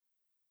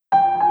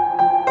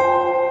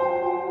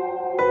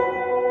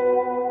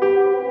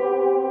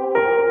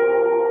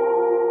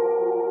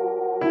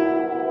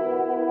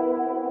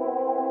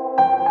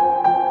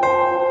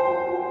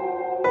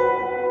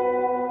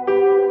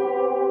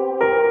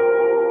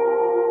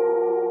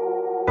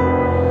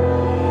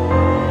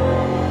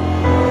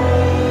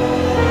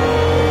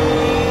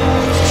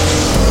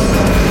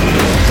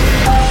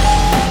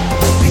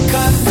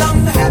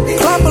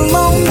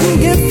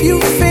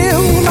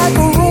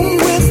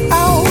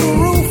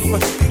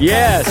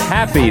Yes,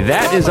 happy.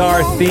 That is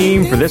our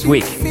theme for this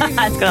week. It's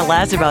going to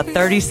last about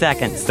 30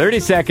 seconds. 30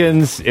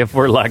 seconds if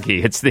we're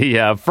lucky. It's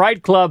the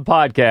Fright Club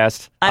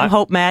podcast. I'm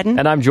Hope Madden.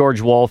 And I'm George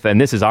Wolf,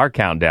 and this is our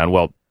countdown.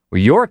 Well,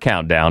 your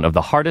countdown of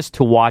the hardest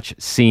to watch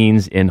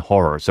scenes in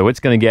horror. So it's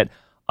going to get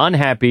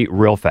unhappy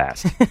real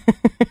fast.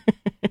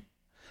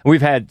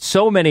 We've had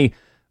so many.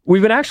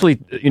 We've been actually,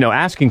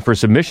 asking for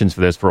submissions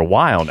for this for a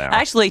while now.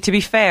 Actually, to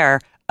be fair,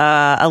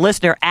 a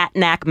listener at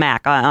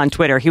NacMac on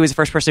Twitter, he was the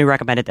first person who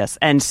recommended this,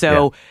 and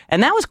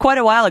and that was quite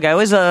a while ago.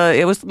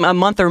 It was a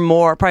month or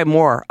more, probably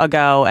more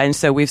ago, and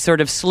so we've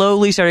sort of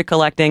slowly started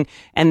collecting.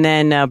 And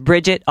then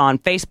Bridget on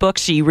Facebook,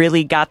 she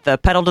really got the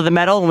pedal to the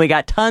metal, and we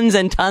got tons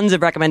and tons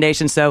of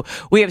recommendations. So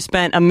we have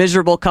spent a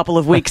miserable couple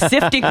of weeks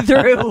sifting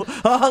through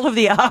all of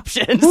the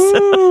options.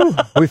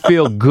 We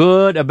feel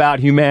good about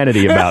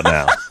humanity about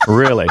now,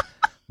 really.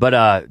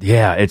 But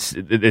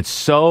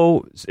it's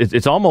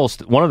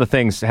almost one of the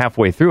things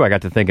halfway through I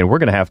got to thinking we're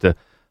going to have to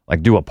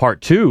do a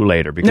part 2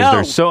 later because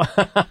there's so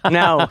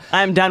No,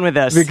 I'm done with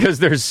this. Because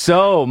there's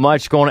so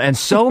much going on and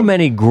so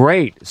many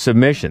great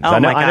submissions. Oh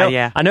my God,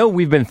 yeah. I know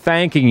we've been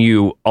thanking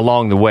you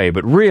along the way,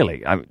 but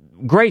really,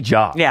 great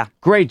job. Yeah.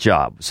 Great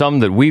job. Some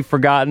that we've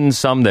forgotten,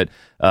 some that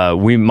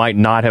we might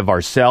not have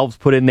ourselves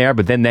put in there,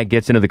 but then that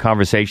gets into the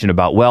conversation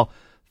about,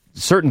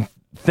 certain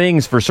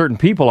things for certain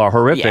people are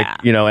horrific,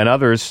 and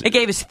others. It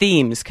gave us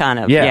themes, kind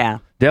of. Yeah.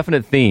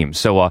 Definite themes.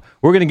 So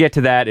we're going to get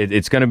to that.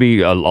 It's going to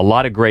be a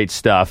lot of great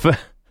stuff.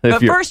 But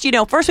first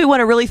we want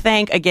to really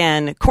thank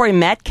again Corey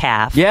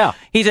Metcalf. Yeah,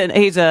 he's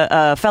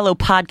a fellow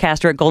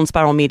podcaster at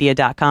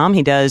GoldenSpiralMedia.com.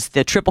 He does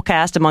the Triple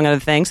Cast among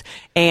other things,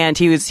 and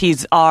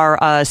he's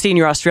our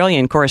senior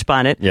Australian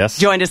correspondent. Yes,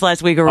 joined us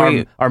last week.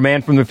 Our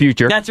man from the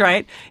future. That's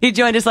right. He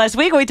joined us last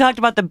week. We talked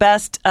about the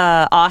best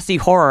Aussie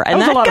horror,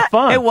 and that was a lot of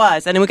fun. It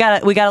was, and we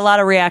got a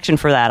lot of reaction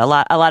for that. A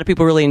lot of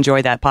people really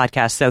enjoyed that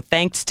podcast. So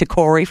thanks to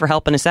Corey for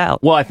helping us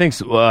out. Well, I think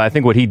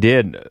what he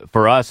did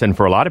for us and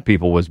for a lot of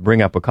people was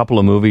bring up a couple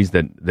of movies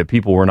that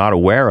people were not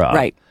aware of.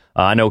 Right.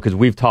 I know because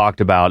we've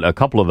talked about a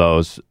couple of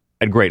those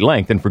at great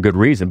length and for good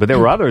reason, but there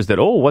were others that,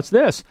 what's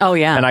this? Oh,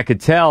 yeah. And I could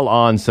tell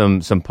on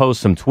some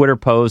posts, some Twitter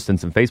posts and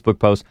some Facebook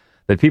posts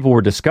that people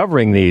were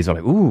discovering these. I'm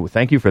like, ooh,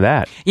 thank you for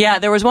that. Yeah,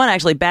 there was one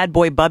actually, Bad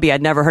Boy Bubby,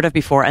 I'd never heard of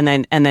before, and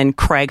then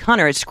Craig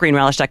Hunter at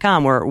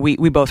ScreenRelish.com, where we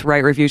both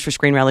write reviews for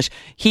Screen Relish.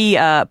 He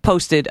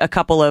posted a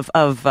couple of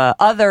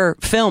other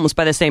films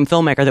by the same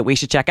filmmaker that we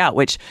should check out,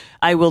 which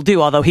I will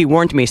do, although he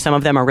warned me some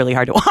of them are really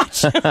hard to watch.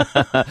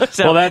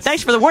 So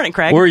thanks for the warning,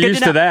 Craig. We're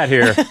used to that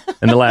here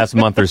in the last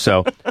month or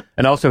so.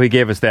 And also he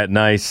gave us that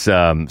nice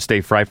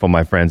Stay Frightful,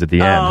 my friends, at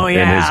the end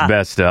in his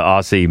best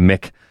Aussie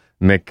Mick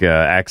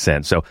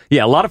accent. So,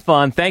 a lot of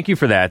fun. Thank you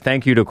for that.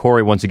 Thank you to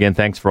Corey once again.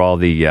 Thanks for all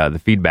the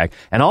feedback.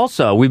 And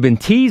also, we've been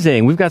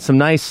teasing. We've got some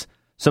nice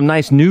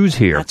news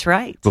here. That's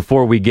right.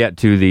 Before we get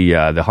to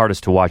the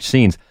hardest to watch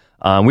scenes,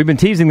 we've been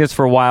teasing this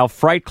for a while.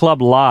 Fright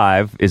Club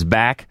Live is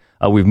back.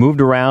 We've moved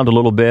around a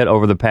little bit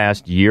over the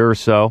past year or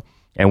so,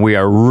 and we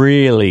are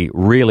really,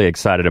 really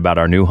excited about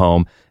our new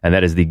home, and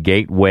that is the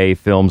Gateway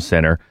Film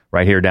Center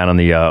right here down on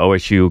the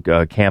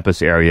OSU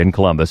campus area in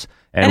Columbus.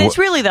 And it's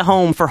really the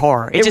home for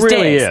horror. It just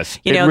really is.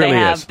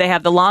 is. They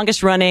have the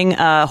longest running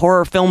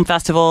horror film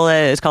festival.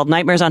 It's called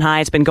Nightmares on High.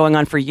 It's been going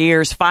on for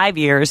years, 5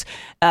 years.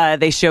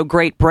 They show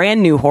great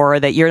brand new horror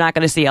that you're not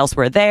going to see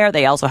elsewhere there.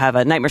 They also have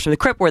a Nightmares from the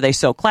Crypt where they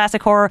show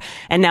classic horror.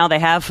 And now they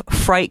have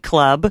Fright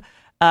Club,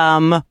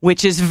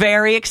 which is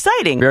very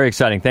exciting. Very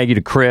exciting. Thank you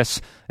to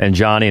Chris and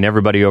Johnny and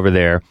everybody over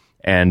there.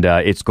 And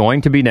it's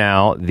going to be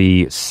now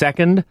the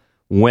second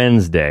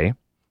Wednesday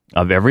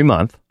of every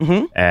month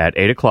at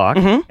 8 o'clock,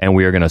 and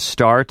we are going to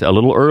start a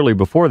little early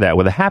before that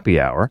with a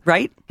happy hour.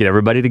 Right. Get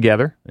everybody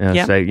together. Have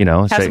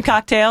some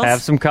cocktails.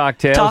 Have some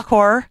cocktails. Talk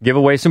horror. Give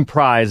away some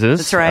prizes.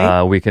 That's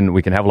right. We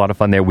can have a lot of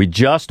fun there. We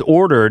just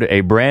ordered a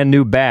brand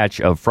new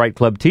batch of Fright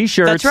Club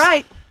T-shirts. That's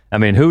right. I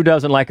mean, who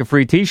doesn't like a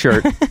free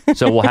T-shirt?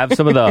 So we'll have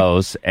some of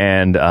those.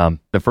 And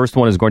the first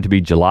one is going to be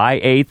July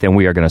 8th, and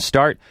we are going to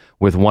start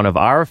with one of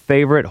our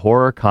favorite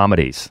horror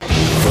comedies.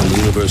 From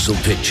Universal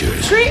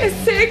Pictures. Tree is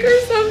sick or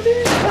something.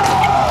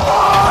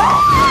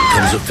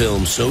 Comes a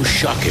film so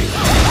shocking.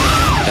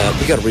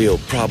 We got a real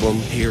problem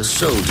here.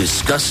 So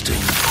disgusting.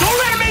 Don't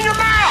let him in your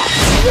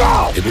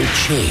mouth! It will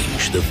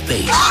change the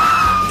face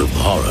of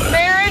horror.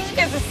 Marriage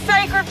is a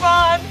sacred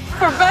bond,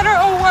 for better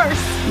or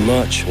worse.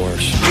 Much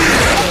worse.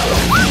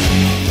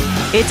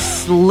 It's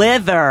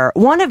Slither,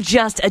 one of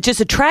just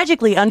a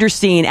tragically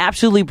underseen,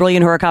 absolutely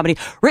brilliant horror comedy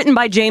written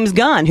by James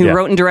Gunn, who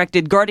wrote and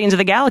directed Guardians of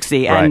the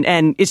Galaxy,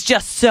 and it's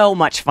just so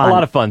much fun. A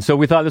lot of fun. So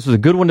we thought this was a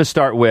good one to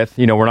start with.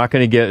 We're not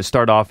going to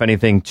start off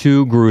anything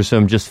too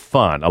gruesome, just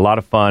fun. A lot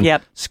of fun.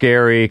 Yep.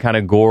 Scary, kind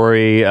of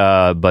gory,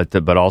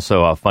 but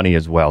also funny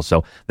as well.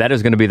 So that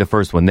is going to be the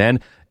first one.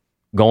 Then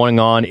going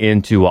on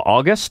into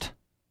August,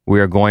 we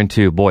are going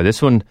to,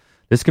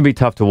 this can be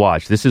tough to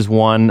watch. This is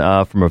one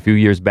from a few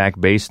years back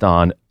based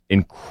on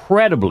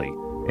incredibly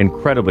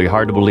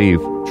hard to believe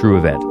true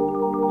event.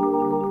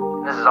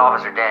 This is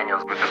Officer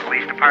Daniels with the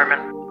police department.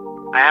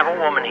 I have a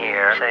woman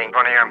here saying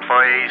one of your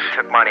employees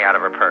took money out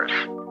of her purse.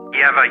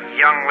 You have a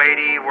young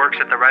lady, works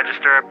at the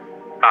register,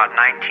 about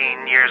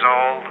 19 years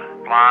old,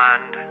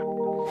 blonde.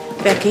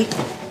 Becky,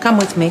 come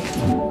with me.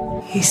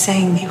 He's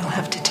saying he will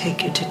have to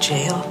take you to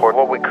jail. Or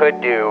what we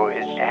could do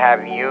is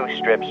have you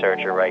strip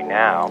search her right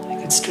now.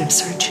 I could strip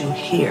search you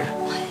here.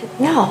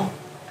 No.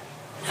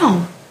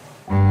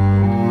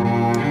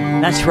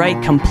 That's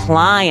right,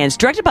 Compliance,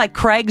 directed by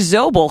Craig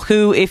Zobel,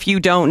 who, if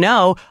you don't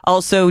know,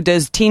 also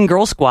does Teen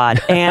Girl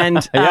Squad,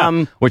 and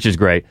which is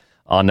great.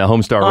 On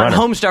Homestar Runner. On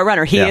Homestar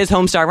Runner. He is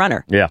Homestar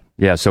Runner.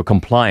 Yeah. So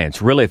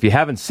Compliance. Really, if you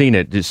haven't seen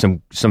it, just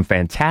some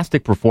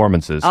fantastic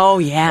performances. Oh,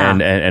 yeah.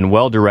 And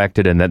well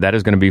directed, and that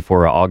is going to be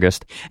for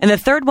August. And the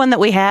third one that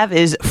we have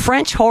is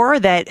French horror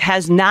that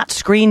has not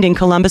screened in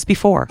Columbus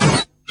before.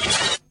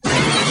 C'est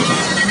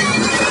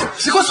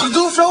quoi ce truc de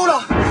ouf là-haut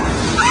là?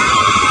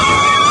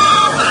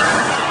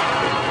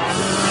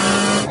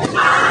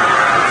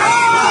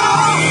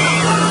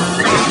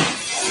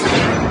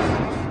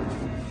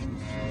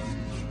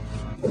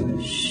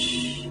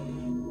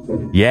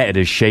 Yeah, it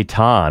is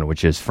Shaitan,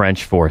 which is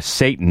French for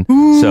Satan.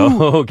 Ooh. So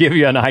we'll give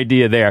you an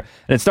idea there.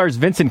 And it stars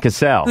Vincent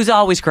Cassel. Who's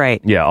always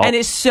great. Yeah. And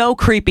is so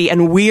creepy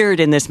and weird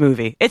in this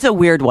movie. It's a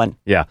weird one.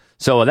 Yeah.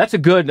 So that's a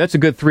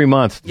good 3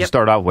 months to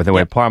start off with. And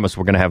I promise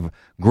we're going to have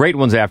great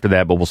ones after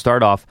that. But we'll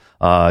start off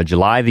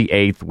July the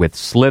 8th with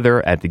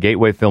Slither at the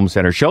Gateway Film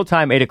Center.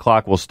 Showtime, 8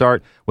 o'clock. We'll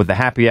start with the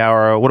happy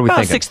hour. What are we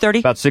thinking? 6:30.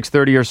 About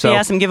 6:30 or so.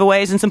 Yeah, some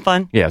giveaways and some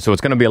fun. Yeah, so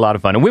it's going to be a lot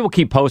of fun. And we will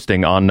keep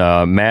posting on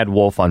Mad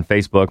Wolf on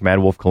Facebook, Mad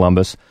Wolf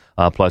Columbus,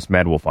 plus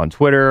Mad Wolf on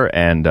Twitter,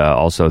 and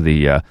also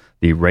the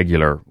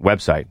regular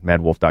website,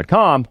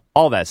 madwolf.com,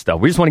 all that stuff.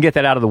 We just want to get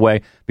that out of the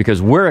way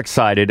because we're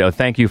excited.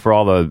 Thank you for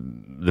all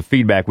the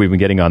feedback we've been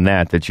getting on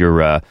that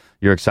you're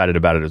excited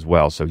about it as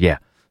well. So, yeah.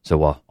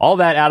 So, all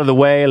that out of the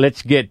way,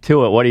 let's get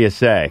to it. What do you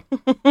say?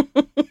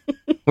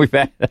 We've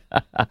had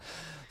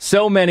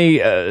so many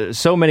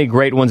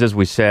great ones, as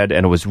we said,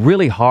 and it was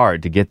really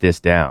hard to get this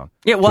down.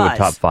 It was. To a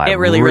top 5. It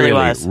really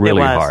was.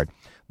 Really it was. hard.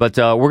 But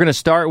we're going to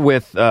start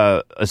with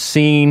a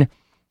scene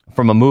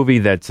from a movie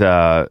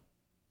that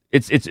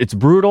it's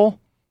brutal,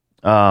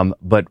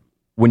 but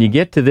when you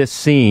get to this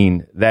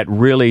scene, that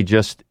really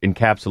just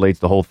encapsulates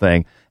the whole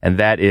thing, and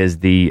that is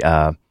the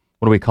what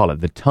do we call it?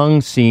 The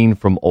tongue scene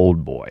from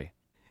Old Boy.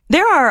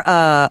 There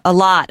are a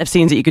lot of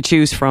scenes that you could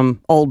choose from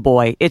Old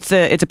Boy. It's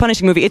a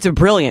punishing movie. It's a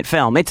brilliant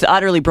film. It's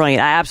utterly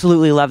brilliant. I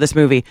absolutely love this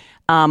movie,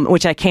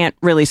 which I can't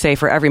really say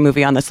for every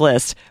movie on this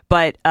list.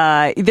 But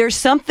there's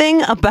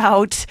something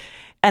about,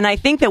 and I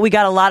think that we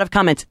got a lot of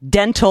comments,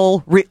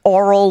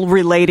 oral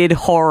related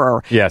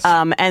horror. Yes.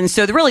 And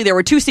so there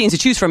were 2 scenes to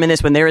choose from in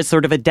this one. There is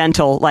sort of a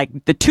dental,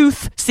 like the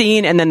tooth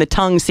scene and then the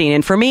tongue scene.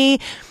 And for me,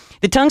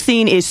 the tongue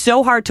scene is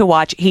so hard to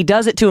watch. He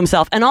does it to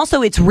himself. And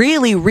also it's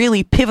really,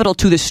 really pivotal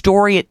to the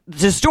story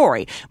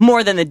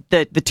more than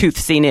the tooth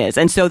scene is.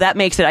 And so that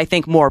makes it, I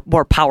think, more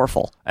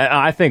powerful.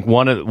 I think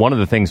one of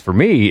the things for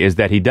me is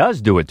that he does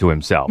do it to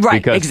himself.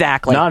 Right, because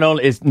exactly. Not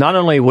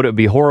only would it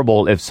be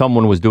horrible if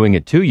someone was doing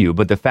it to you,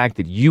 but the fact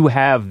that you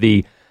have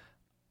the,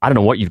 I don't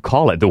know what you'd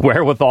call it, the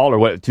wherewithal or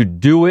what, to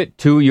do it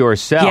to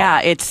yourself. Yeah,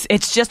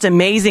 it's just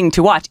amazing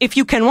to watch, if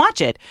you can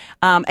watch it.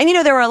 And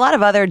there were a lot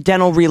of other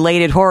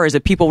dental-related horrors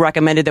that people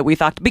recommended that we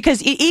thought,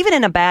 because even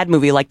in a bad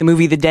movie, like the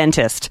movie The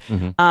Dentist,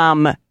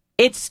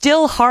 it's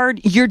still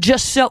hard. You're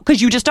just because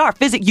you just are.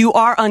 You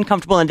are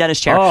uncomfortable in a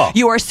dentist chair. Oh.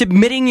 You are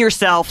submitting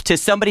yourself to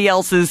somebody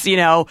else's,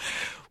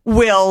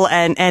 will,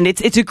 and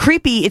it's a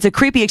creepy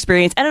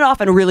experience, and it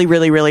often really,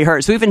 really, really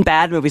hurts. So even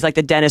bad movies like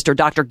The Dentist or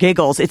Dr.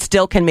 Giggles, it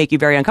still can make you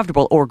very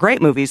uncomfortable, or great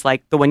movies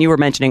like the one you were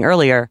mentioning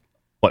earlier.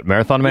 What,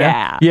 Marathon Man?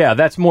 Yeah. Yeah,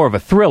 that's more of a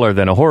thriller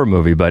than a horror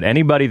movie, but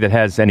anybody that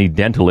has any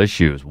dental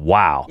issues,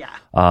 wow. Yeah.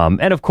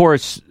 And of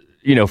course,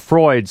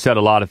 Freud said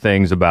a lot of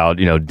things about,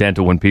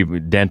 dental, when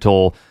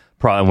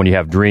you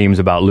have dreams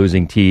about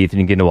losing teeth, and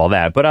you get into all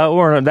that,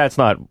 but that's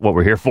not what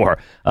we're here for.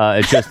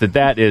 It's just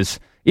that is,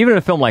 even in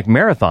a film like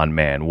Marathon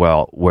Man,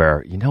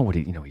 where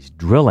he's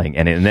drilling,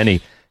 and then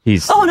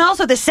he's and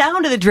also the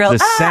sound of the drill,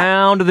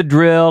 sound of the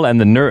drill, and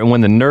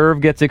when the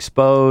nerve gets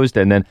exposed,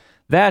 and then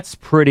that's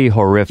pretty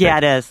horrific. Yeah,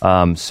 it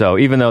is. So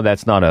even though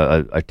that's not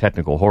a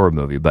technical horror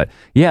movie, but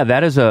yeah,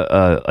 that is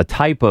a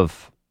type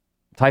of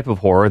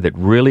horror that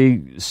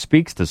really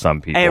speaks to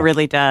some people. It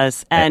really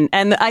does, and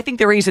I think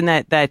the reason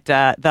that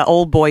the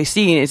Old Boy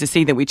scene is a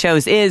scene that we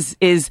chose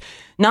is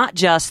not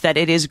just that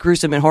it is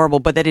gruesome and horrible,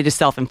 but that it is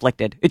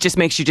self-inflicted. It just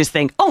makes you just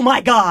think, oh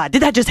my God,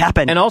 did that just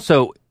happen? And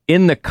also,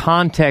 in the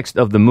context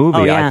of the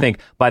movie, I think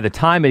by the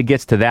time it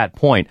gets to that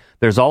point,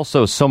 there's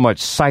also so much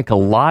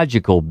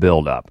psychological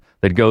buildup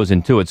that goes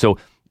into it. So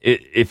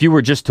if you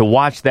were just to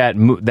watch that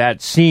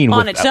scene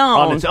on its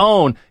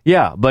own,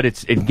 yeah, but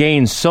it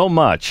gains so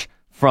much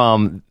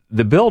from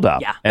the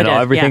build-up and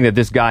everything that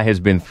this guy has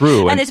been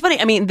through. And it's funny,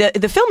 I mean,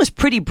 the film is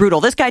pretty brutal.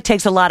 This guy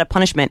takes a lot of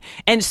punishment.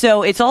 And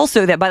so it's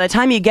also that by the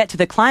time you get to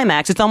the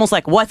climax, it's almost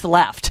like, what's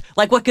left?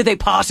 Like, what could they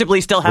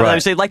possibly still have?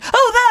 Right. Like,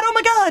 oh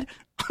my God.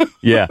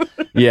 Yeah.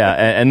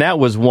 And that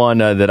was one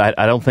that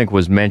I don't think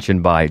was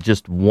mentioned by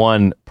just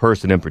one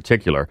person in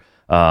particular.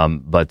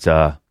 But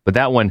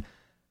that one,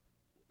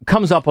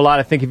 comes up a lot.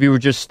 I think if you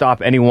would just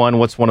stop anyone,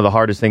 what's one of the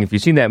hardest things? If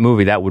you've seen that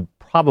movie, that would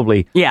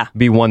probably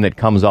be one that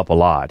comes up a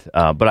lot.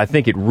 But I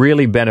think it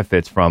really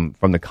benefits from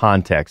the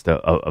context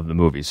of the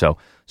movie. So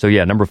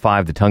yeah, number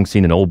 5, the tongue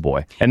scene in Old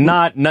Boy, and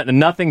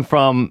nothing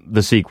from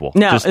the sequel.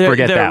 No, just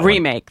forget that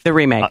remake. one. The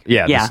remake.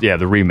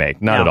 The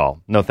remake. Not at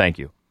all. No, thank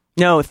you.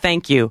 No,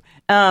 thank you.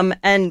 But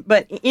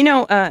in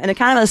a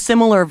kind of a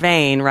similar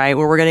vein, right,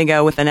 where we're going to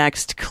go with the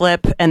next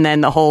clip, and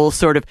then the whole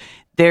sort of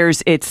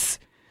it's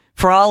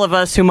for all of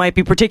us who might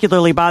be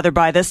particularly bothered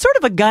by this, sort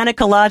of a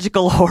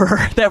gynecological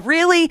horror that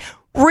really,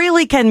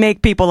 really can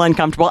make people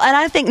uncomfortable, and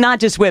I think not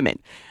just women.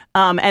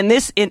 And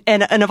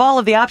of all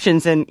of the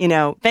options, and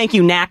thank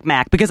you, Knack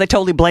Mac, because I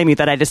totally blame you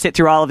that I just sit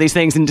through all of these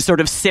things and just sort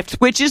of sift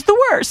which is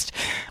the worst.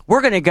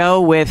 We're going to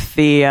go with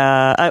the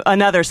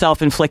another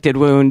self-inflicted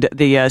wound,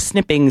 the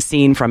snipping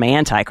scene from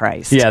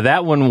Antichrist. Yeah,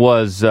 that one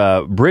was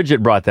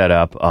Bridget brought that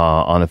up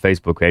on the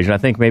Facebook page, and I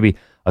think maybe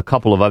a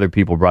couple of other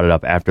people brought it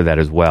up after that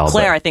as well.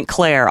 I think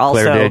Claire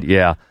also. Claire did,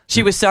 yeah.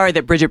 She was sorry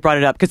that Bridget brought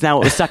it up because now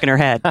it was stuck in her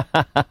head.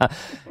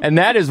 And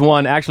that is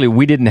one, actually,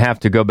 we didn't have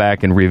to go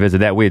back and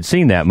revisit that. We had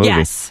seen that movie.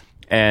 Yes.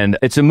 And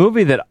it's a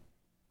movie that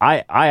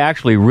I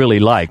actually really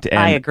liked. And,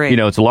 I agree.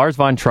 It's Lars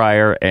von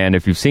Trier, and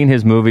if you've seen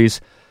his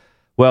movies,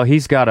 well,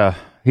 he's got a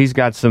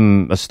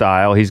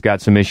style, he's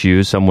got some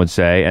issues, some would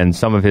say, and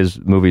some of his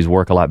movies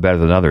work a lot better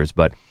than others.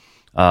 But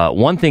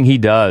one thing he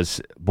does,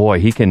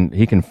 boy, he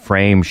can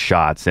frame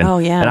shots. And,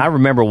 and I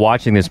remember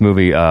watching this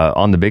movie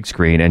on the big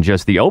screen, and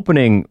just the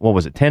opening,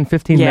 10,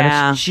 15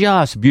 minutes?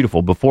 Just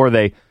beautiful before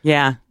they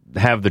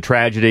have the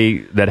tragedy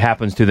that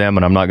happens to them,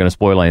 and I'm not going to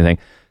spoil anything.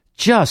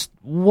 Just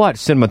what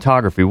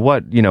cinematography,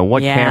 what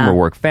camera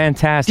work,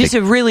 fantastic. Just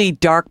a really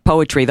dark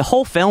poetry. The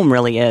whole film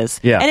really is.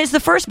 Yeah. And it's the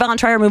first von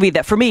Trier movie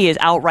that for me is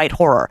outright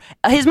horror.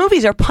 His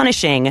movies are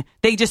punishing.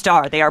 They just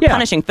are. They are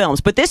punishing films.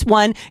 But this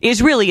one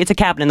is really, it's a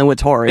cabin in the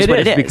woods horror is what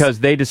it is. Because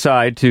they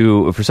decide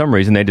to, for some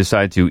reason,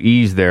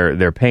 ease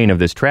their pain of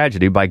this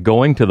tragedy by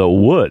going to the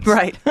woods.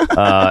 Right.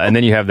 And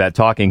then you have that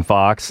talking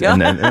fox.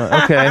 And then,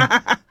 okay,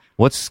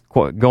 what's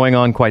going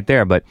on quite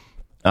there? But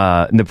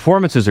the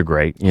performances are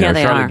great.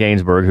 Charlotte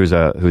Gainsbourg, who's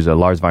a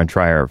Lars von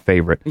Trier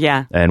favorite.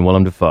 Yeah. And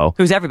Willem Dafoe.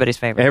 Who's everybody's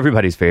favorite.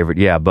 Everybody's favorite,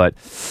 yeah. But,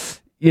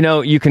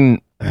 you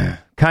can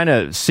kind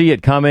of see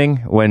it coming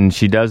when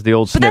she does the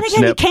old snip, But then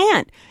again, you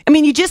can't. I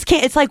mean, you just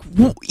can't. It's like,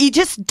 you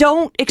just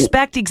don't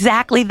expect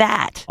exactly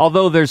that.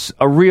 Although there's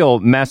a real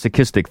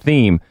masochistic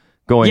theme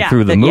going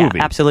through the movie.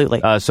 Yeah, absolutely.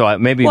 So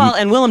maybe... Well,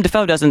 and Willem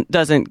Dafoe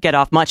doesn't get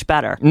off much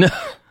better. No.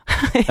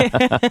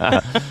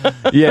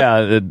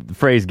 The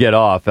phrase "get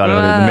off." I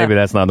don't know. Maybe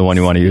that's not the one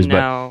you want to use.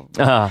 No.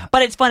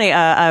 But it's funny.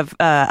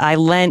 I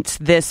lent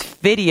this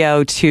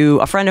video to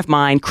a friend of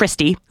mine,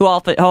 Christy, who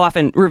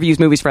often reviews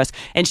movies for us,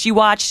 and she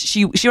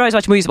always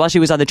watched movies while she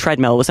was on the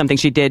treadmill. It was something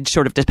she did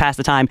sort of to pass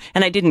the time,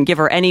 and I didn't give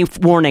her any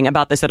warning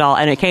about this at all.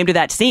 And it came to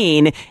that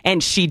scene,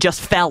 and she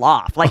just fell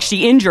off, like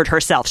she injured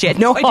herself. She had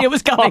no idea it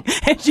was coming,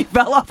 and she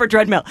fell off her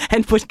treadmill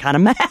and was kind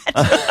of mad.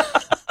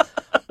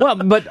 Well,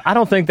 but I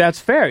don't think that's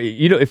fair.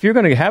 If you're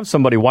going to have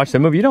somebody watch that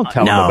movie, you don't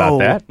tell them about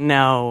that.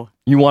 No.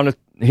 You want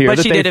to hear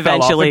that they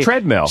fell off a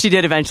treadmill. She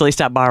did eventually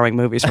stop borrowing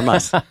movies from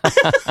us.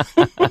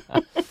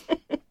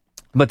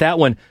 But that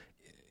one,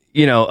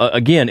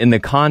 again, in the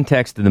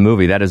context of the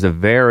movie, that is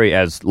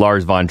as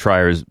Lars von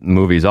Trier's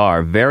movies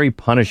are, very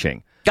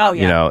punishing. Oh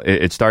yeah.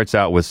 It starts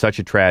out with such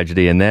a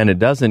tragedy, and then it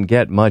doesn't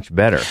get much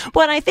better.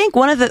 Well, and I think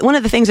one of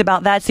the things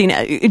about that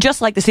scene,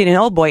 just like the scene in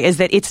Old Boy, is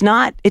that it's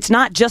not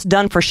just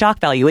done for shock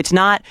value. It's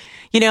not,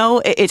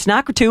 it's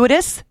not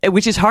gratuitous,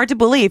 which is hard to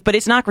believe, but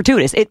it's not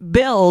gratuitous. It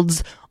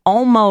builds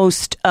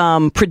almost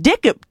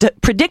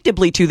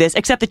predictably to this,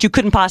 except that you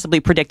couldn't possibly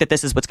predict that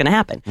this is what's going to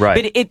happen.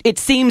 Right. But it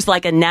seems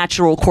like a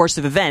natural course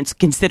of events,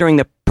 considering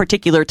the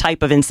particular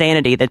type of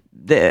insanity that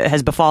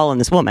has befallen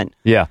this woman.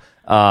 Yeah.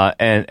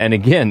 And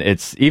again,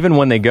 it's even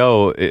when they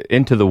go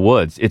into the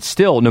woods, it's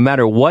still, no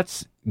matter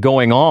what's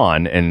going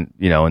on, and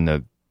in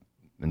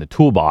the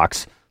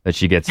toolbox that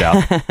she gets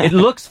out, it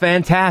looks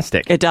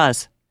fantastic. It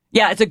does.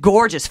 Yeah, it's a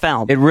gorgeous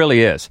film. It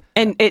really is.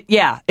 And it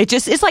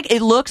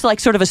looks like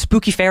sort of a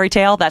spooky fairy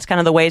tale. That's kind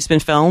of the way it's been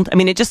filmed. I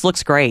mean, it just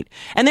looks great.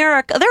 And there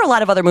are a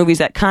lot of other movies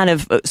that kind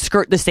of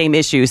skirt the same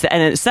issues,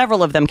 and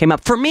several of them came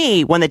up. For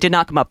me, one that did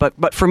not come up,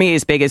 but for me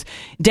as big as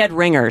Dead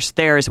Ringers,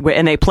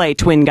 and they play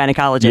twin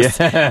gynecologists.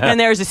 Yeah. And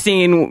there's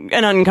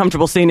an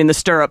uncomfortable scene in the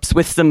stirrups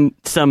with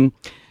some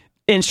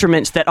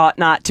instruments that ought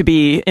not to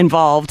be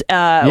involved.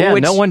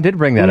 No one did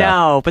bring that up.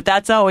 No, but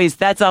that's always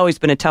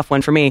been a tough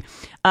one for me.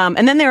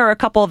 And then there are a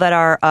couple that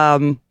are,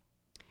 I'm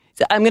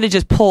going to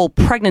just pull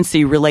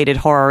pregnancy-related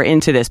horror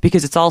into this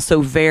because it's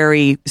also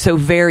very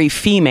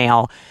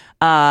female.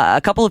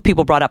 A couple of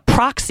people brought up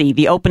Proxy,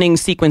 the opening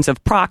sequence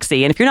of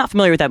Proxy. And if you're not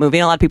familiar with that movie,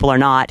 and a lot of people are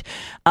not,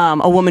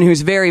 a woman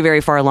who's very,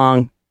 very far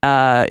along,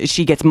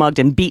 she gets mugged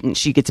and beaten.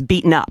 She gets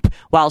beaten up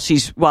while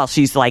she's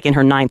like in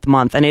her 9th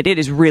month, and it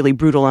is really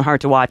brutal and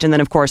hard to watch. And then,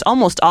 of course,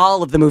 almost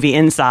all of the movie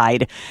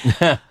Inside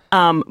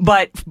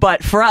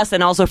But for us,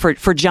 and also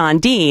for John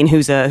Dean,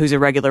 who's a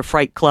regular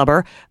Fright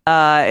Clubber,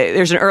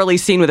 there's an early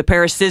scene with a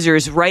pair of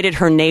scissors right at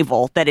her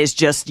navel that is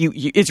just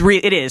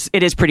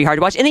it is pretty hard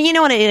to watch. And then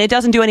and it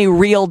doesn't do any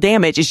real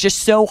damage. It's just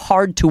so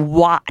hard to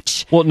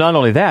watch. Well, not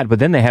only that, but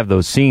then they have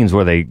those scenes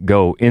where they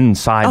go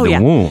inside the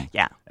womb,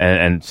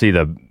 and see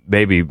the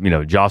baby,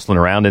 jostling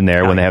around in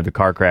there when they have the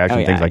car crash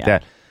and things like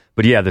that.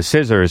 But the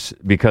scissors,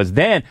 because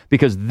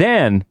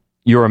then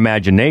your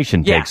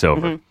imagination takes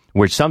over,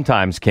 which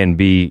sometimes can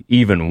be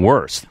even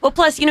worse. Well,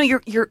 plus, your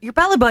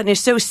belly button is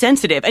so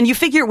sensitive, and you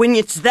figure when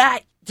it's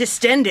that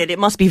distended, it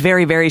must be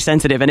very, very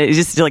sensitive, and it's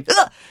just like,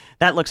 ugh,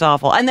 that looks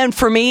awful. And then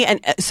for me,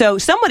 and so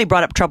somebody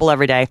brought up Trouble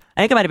Every Day.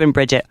 I think it might have been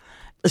Bridget.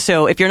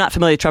 So if you're not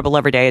familiar with Trouble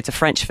Every Day, it's a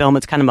French film.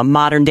 It's kind of a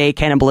modern day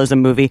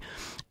cannibalism movie.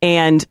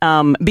 And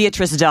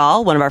Beatrice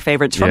Dahl, one of our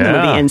favorites from the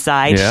movie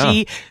Inside,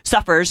 she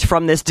suffers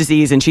from this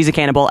disease, and she's a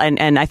cannibal.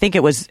 And I think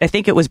it was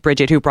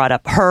Bridget who brought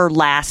up her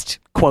last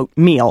quote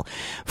meal.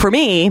 For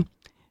me,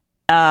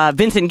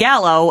 Vincent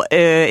Gallo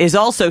is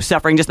also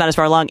suffering, just not as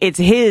far along. It's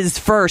his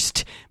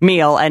first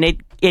meal, and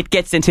it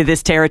gets into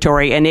this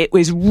territory, and it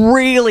was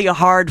really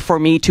hard for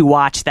me to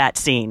watch that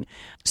scene.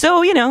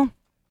 So kind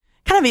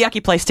of a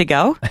yucky place to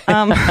go.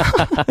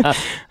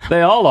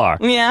 They all are.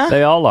 Yeah,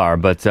 they all are.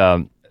 But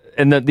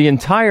and the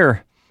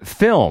entire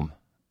film,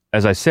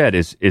 as I said,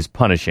 is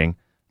punishing.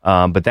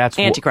 But that's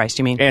Antichrist.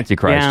 You mean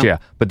Antichrist? Yeah.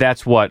 But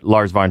that's what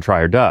Lars von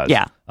Trier does.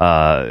 Yeah.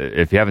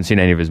 If you haven't seen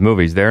any of his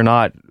movies, they're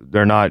not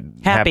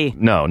happy.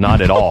 No,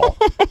 not at all.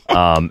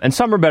 And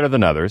some are better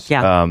than others.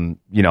 Yeah.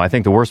 I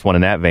think the worst one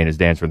in that vein is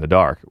Dancer in the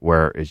Dark,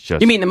 where it's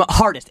just... You mean the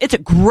hardest? It's a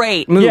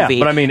great movie. Yeah,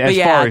 but I mean, as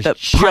far as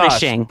just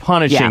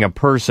punishing a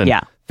person,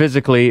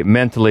 physically,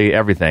 mentally,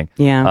 everything.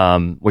 Yeah.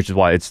 Which is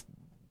why it's...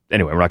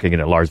 Anyway, we're not going to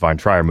get into Lars von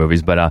Trier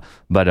movies, but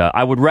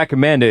I would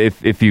recommend,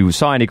 if you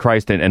saw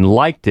Antichrist and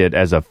liked it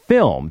as a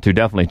film, to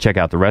definitely check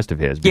out the rest of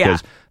his,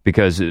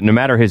 because no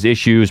matter his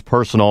issues,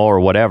 personal or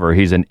whatever,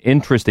 he's an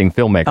interesting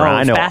filmmaker.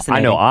 Oh,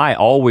 I know. I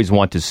always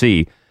want to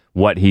see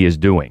what he is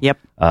doing. Yep.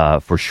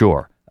 For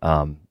sure.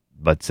 So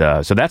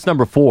that's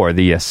number 4,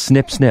 the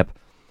snip snip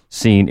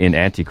scene in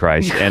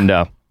Antichrist, and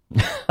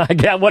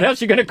what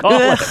else are you going to call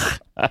it?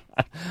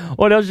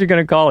 What else are you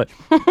going to call it?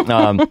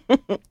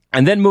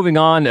 And then moving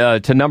on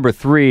to number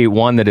 3,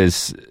 one that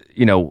is,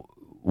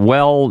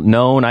 well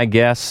known, I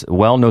guess,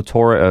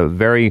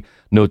 very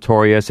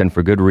notorious, and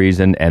for good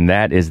reason, and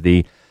that is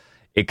the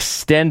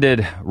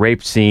extended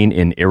rape scene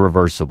in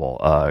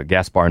Irreversible,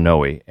 Gaspar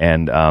Noé.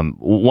 And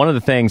one of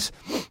the things,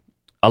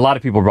 a lot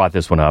of people brought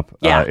this one up.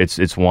 Yeah.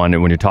 It's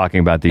one when you're talking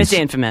about these. It's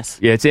infamous.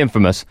 Yeah, it's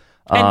infamous.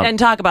 And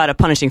talk about a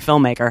punishing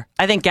filmmaker.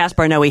 I think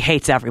Gaspar Noé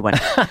hates everyone.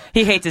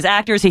 He hates his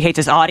actors. He hates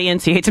his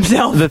audience. He hates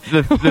himself.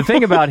 The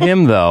thing about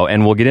him, though,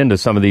 and we'll get into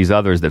some of these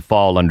others that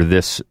fall under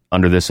this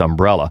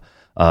umbrella,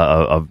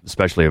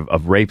 especially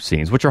of rape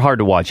scenes, which are hard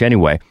to watch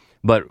anyway.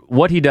 But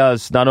what he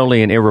does, not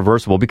only in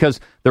Irreversible, because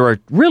there are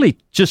really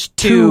just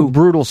two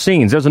brutal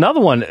scenes. There's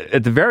another one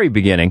at the very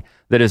beginning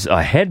that is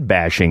a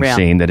head-bashing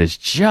scene that is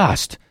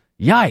just,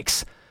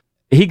 yikes.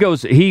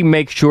 He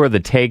makes sure the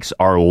takes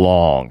are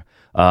long.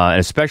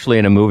 Especially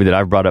in a movie that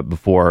I've brought up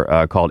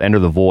before called Enter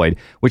the Void,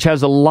 which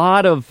has a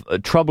lot of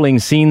troubling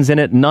scenes in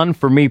it. None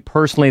for me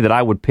personally that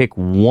I would pick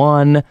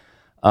one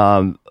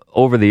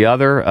over the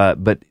other.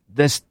 But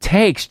this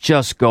takes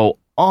just go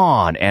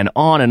on and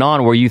on and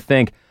on, where you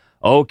think,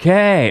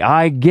 okay,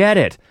 I get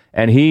it.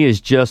 And he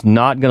is just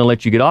not going to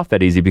let you get off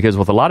that easy, because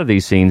with a lot of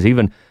these scenes,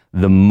 even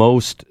the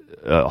most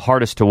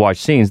hardest to watch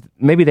scenes,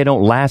 maybe they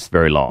don't last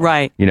very long.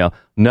 Right. No,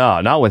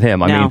 not with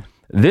him. I mean,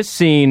 this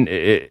scene,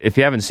 if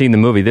you haven't seen the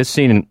movie, this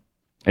scene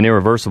in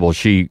Irreversible,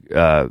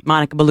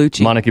 Monica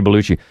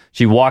Bellucci,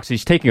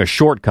 she's taking a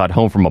shortcut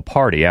home from a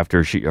party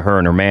after her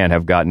and her man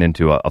have gotten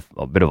into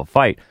a bit of a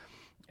fight,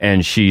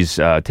 and she's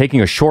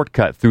taking a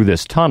shortcut through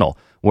this tunnel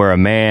where a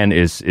man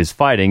is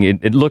fighting.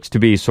 It looks to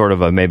be sort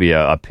of maybe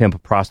a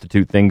pimp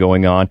prostitute thing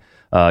going on.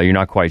 You're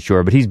not quite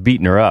sure, but he's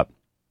beating her up,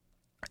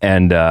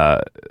 and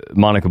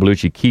Monica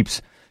Bellucci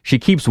keeps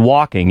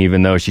walking,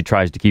 even though she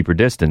tries to keep her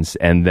distance,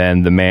 and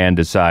then the man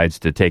decides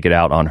to take it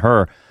out on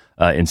her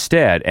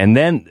instead. And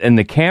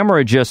the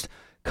camera just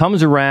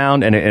comes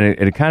around, and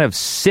it kind of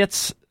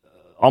sits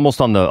almost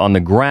on the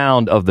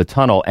ground of the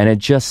tunnel, and it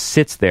just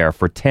sits there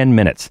for 10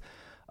 minutes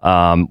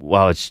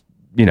while it's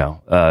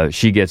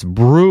she gets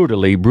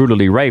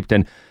brutally raped.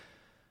 And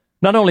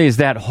not only is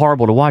that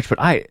horrible to watch, but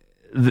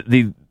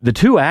the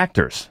two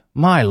actors,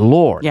 my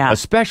Lord,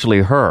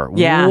 especially her.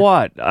 Yeah.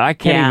 What? I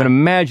can't even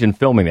imagine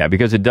filming that,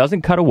 because it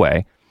doesn't cut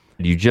away.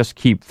 You just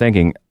keep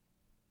thinking,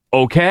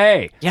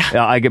 okay.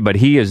 Yeah. But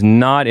he is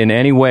not in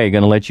any way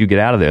going to let you get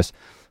out of this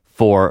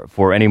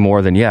for any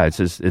more than, it's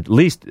just at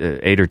least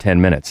 8 or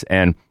 10 minutes.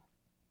 And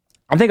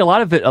I think a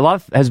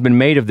lot has been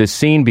made of this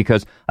scene,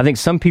 because I think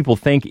some people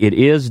think it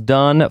is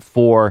done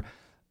for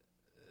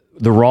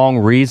the wrong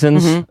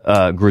reasons,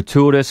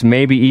 gratuitous,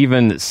 maybe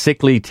even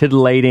sickly,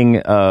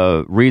 titillating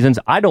reasons.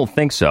 I don't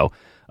think so.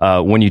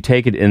 When you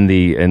take it in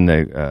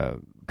the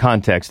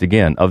context,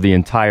 again, of the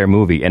entire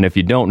movie. And if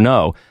you don't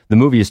know, the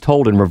movie is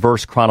told in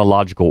reverse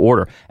chronological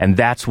order. And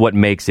that's what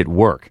makes it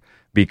work.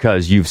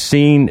 Because you've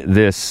seen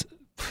this,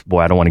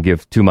 boy, I don't want to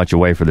give too much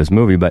away for this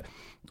movie, but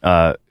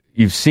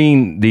you've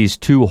seen these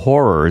two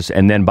horrors.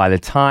 And then by the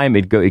time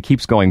it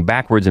keeps going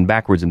backwards and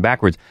backwards and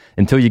backwards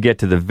until you get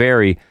to the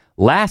very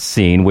last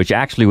scene, which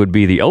actually would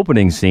be the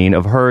opening scene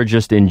of her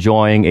just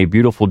enjoying a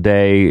beautiful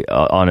day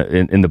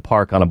in the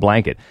park on a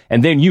blanket.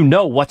 And then you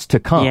know what's to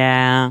come.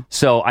 Yeah.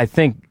 So I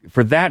think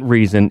for that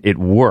reason, it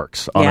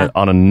works on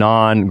a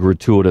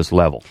non-gratuitous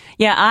level.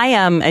 Yeah, I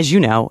am, as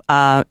you know,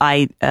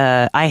 I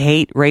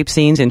hate rape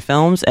scenes in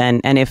films,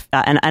 and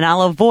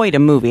I'll avoid a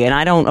movie, and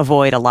I don't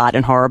avoid a lot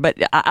in horror, but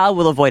I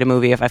will avoid a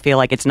movie if I feel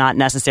like it's not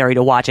necessary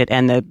to watch it,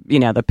 and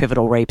the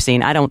pivotal rape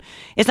scene.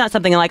 It's not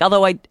something I like,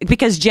 although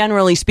because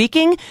generally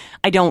speaking,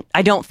 I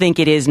don't think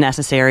it is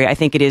necessary. I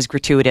think it is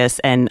gratuitous,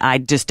 and I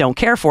just don't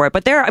care for it.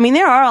 But there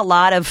are a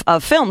lot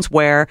of films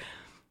where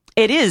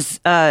it is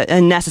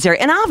necessary,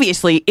 and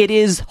obviously it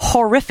is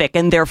horrific,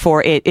 and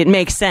therefore it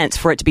makes sense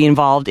for it to be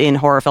involved in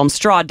horror films.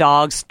 Straw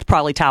Dogs,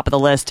 probably top of the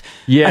list,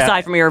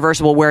 aside from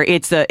Irreversible, where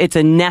it's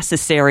a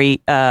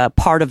necessary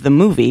part of the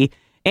movie,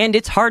 and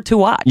it's hard to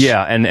watch.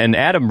 Yeah, and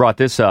Adam brought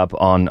this up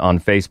on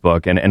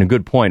Facebook, and a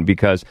good point,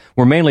 because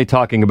we're mainly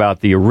talking about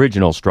the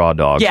original Straw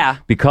Dogs. Yeah.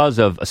 Because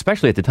of,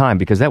 especially at the time,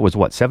 because that was,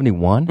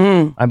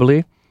 71, I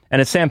believe? And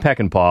it's Sam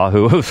Peckinpah,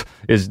 who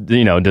is,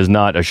 does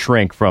not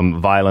shrink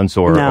from violence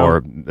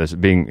or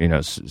being,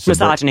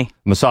 misogyny.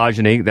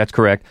 Misogyny, that's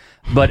correct.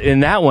 But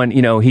in that one,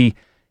 he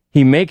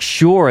makes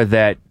sure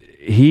that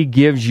he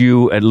gives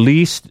you at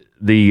least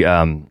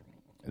the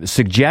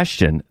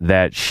suggestion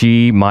that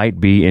she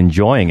might be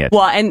enjoying it.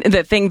 Well, and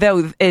the thing,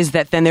 though, is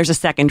that then there's a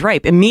second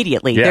rape.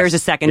 Immediately, there's a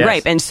second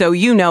rape. And so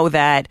you know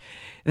that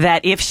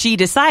if she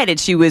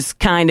decided she was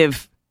kind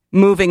of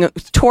moving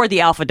toward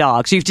the alpha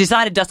dog. So you've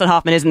decided Dustin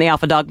Hoffman isn't the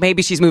alpha dog.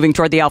 Maybe she's moving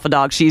toward the alpha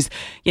dog. She's,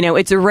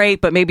 it's a rape,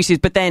 but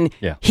but then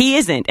he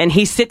isn't. And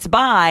he sits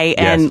by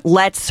and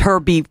lets her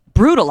be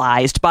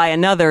brutalized by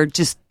another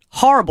just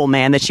horrible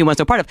man that she wants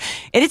no part of.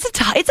 And it's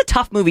a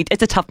tough movie.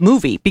 It's a tough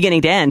movie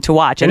beginning to end to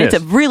watch. And it's a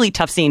really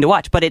tough scene to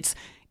watch, but it's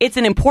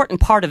an important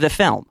part of the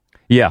film.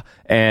 Yeah.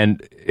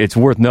 And it's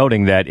worth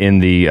noting that in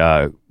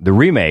the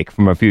remake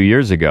from a few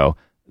years ago,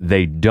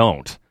 they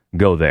don't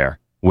go there.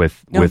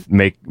 With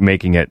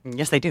making it.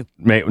 Yes, they do.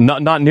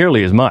 Not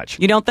nearly as much.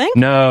 You don't think?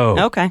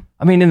 No. Okay.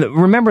 I mean,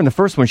 remember in the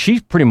first one, she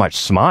pretty much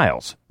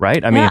smiles,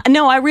 right?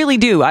 No, I really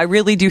do. I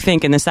really do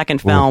think in the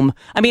second film. Ooh.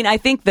 I mean, I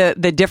think the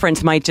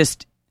difference might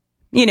just,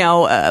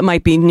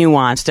 might be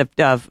nuanced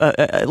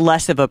of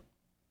less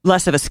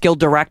of a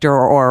skilled director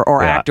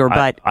or actor,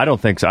 but I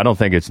don't think so. I don't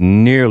think it's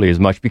nearly as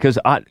much, because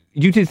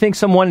you do think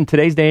someone in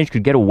today's day and age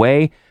could get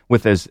away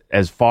with as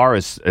far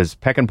as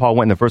Peckinpah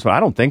went in the first one? I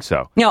don't think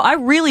so. No, I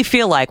really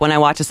feel like when I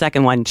watch the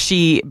second one,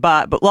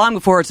 but long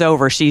before it's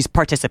over, she's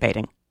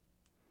participating.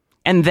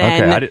 And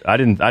then I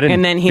didn't.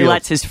 And then he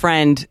lets his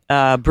friend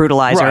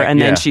brutalize her,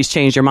 and then she's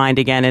changed her mind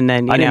again. And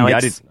then I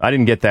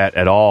didn't get that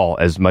at all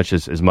as much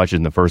as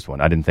in the first one.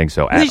 I didn't think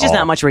so. There's just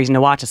not much reason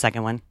to watch a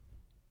second one.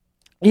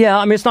 Yeah,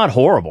 I mean, it's not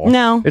horrible.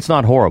 No, it's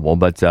not horrible,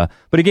 but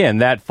again,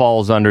 that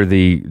falls under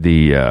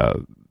the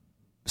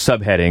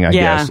subheading, I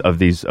guess, of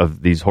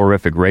these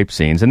horrific rape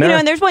scenes. And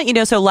and there's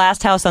one, so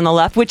Last House on the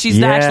Left, which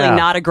is actually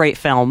not a great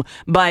film,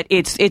 but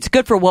it's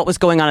good for what was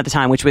going on at the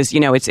time, which was,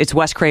 it's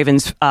Wes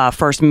Craven's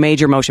first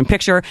major motion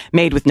picture,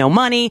 made with no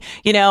money.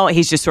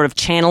 He's just sort of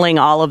channeling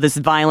all of this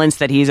violence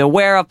that he's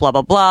aware of, blah,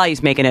 blah, blah.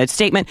 He's making a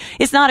statement.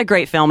 It's not a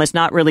great film. It's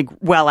not really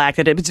well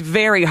acted. It's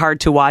very hard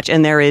to watch,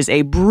 and there is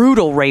a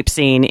brutal rape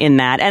scene in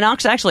that, and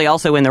actually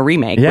also in the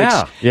remake.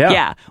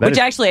 Which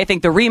actually, I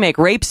think the remake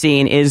rape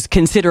scene is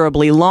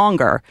considerably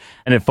longer.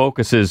 And it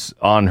focuses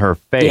on her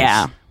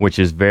face, which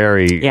is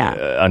very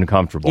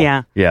uncomfortable.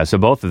 Yeah, so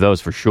both of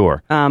those for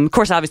sure. Of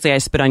course, obviously, I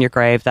Spit on Your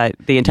Grave, that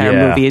the entire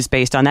movie is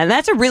based on that. And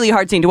that's a really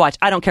hard scene to watch.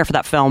 I don't care for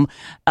that film.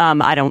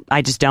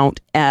 I just don't.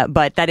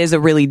 But that is a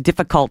really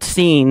difficult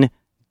scene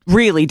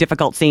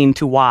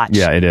to watch.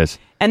 Yeah, it is.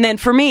 And then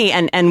for me,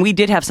 and we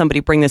did have somebody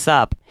bring this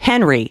up,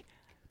 Henry,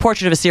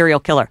 Portrait of a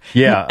Serial Killer.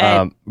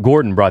 Yeah,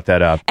 Gordon brought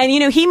that up. And,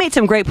 he made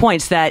some great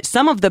points that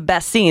some of the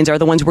best scenes are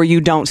the ones where you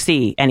don't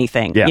see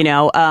anything,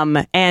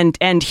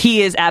 and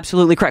he is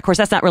absolutely correct. Of course,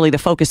 that's not really the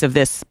focus of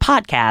this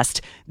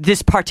podcast.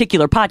 This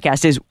particular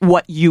podcast is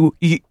what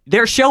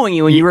they're showing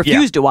you and you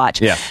refuse to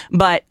watch. Yeah.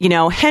 But,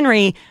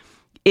 Henry,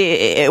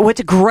 what's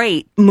a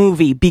great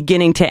movie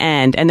beginning to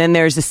end, and then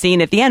there's a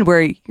scene at the end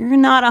where you're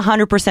not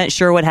 100%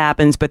 sure what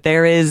happens, but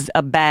there is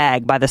a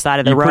bag by the side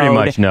of the road, pretty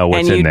much know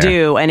what's in there. And you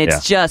do, and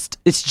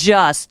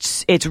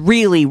it's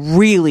really,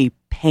 really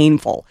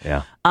painful.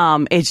 Yeah.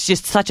 It's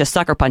just such a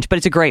sucker punch, but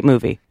it's a great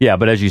movie. Yeah,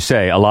 but as you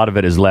say, a lot of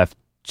it is left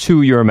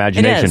to your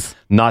imagination,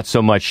 not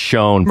so much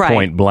shown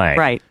point blank.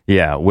 Right.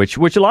 Yeah, which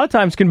a lot of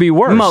times can be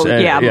worse.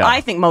 I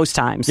think most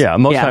times. Yeah,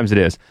 most times it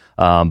is.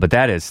 But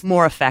that is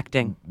more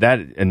affecting. That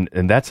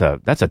and that's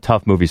a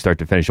tough movie start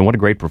to finish, and what a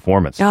great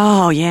performance.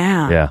 Oh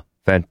yeah. Yeah.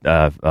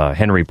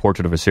 Henry,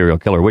 Portrait of a Serial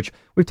Killer, which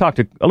we've talked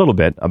a little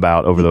bit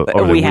about over the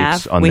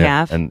weeks on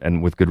there,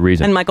 and with good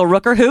reason. And Michael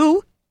Rooker,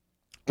 who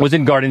was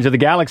in Guardians of the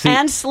Galaxy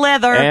and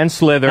Slither,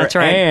 that's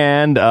right,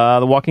 and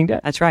The Walking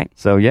Dead. That's right.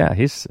 So yeah,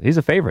 he's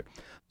a favorite.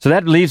 So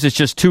that leaves us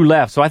just 2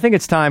 left. So I think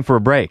it's time for a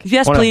break.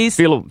 Yes, please.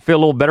 Feel a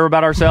little better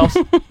about ourselves.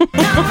 I'm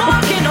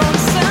walking on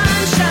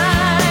sunshine.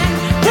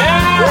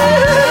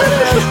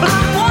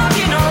 I'm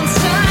walking on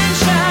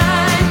sunshine.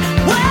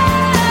 I'm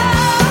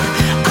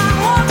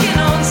walking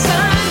on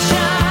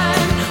sunshine.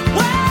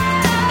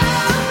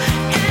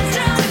 It's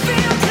time to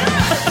feel good.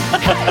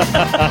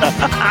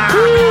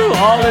 Woo,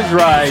 all is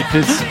right.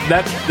 Is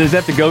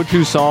that the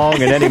go-to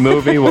song in any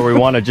movie where we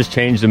want to just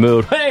change the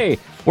mood? Hey,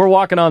 we're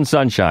walking on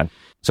sunshine.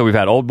 So we've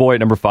had Old Boy at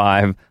number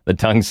 5, the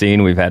tongue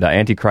scene. We've had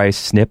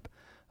Antichrist Snip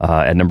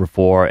at number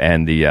 4,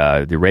 and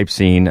the rape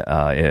scene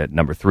at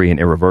number 3 in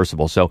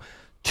Irreversible. So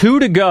 2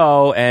 to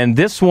go, and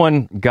this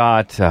one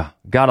got a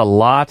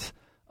lot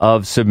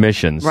of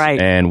submissions,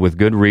 right? And with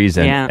good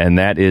reason. Yeah. And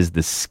that is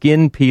the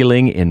skin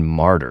peeling in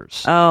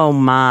Martyrs. Oh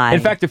my! In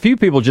fact, a few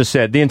people just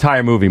said the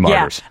entire movie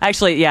Martyrs. Yeah,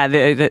 actually,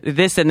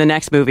 this and the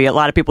next movie, a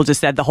lot of people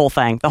just said the whole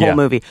thing, the whole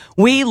movie.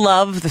 We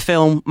love the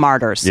film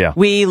Martyrs. Yeah.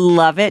 We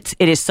love it.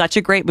 It is such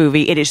a great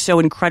movie. It is so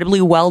incredibly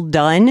well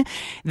done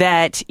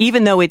that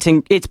even though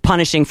it's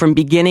punishing from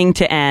beginning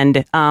to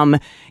end,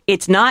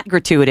 it's not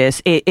gratuitous.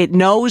 It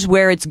knows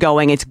where it's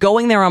going. It's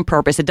going there on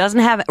purpose. It doesn't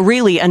have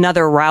really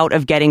another route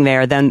of getting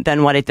there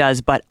than what it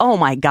does. But oh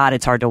my God,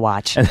 it's hard to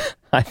watch. And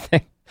I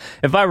think,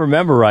 if I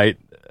remember right,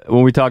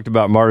 when we talked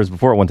about Martyrs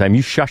before at one time,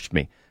 you shushed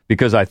me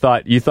because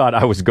you thought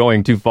I was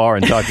going too far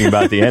and talking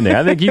about the ending.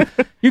 I think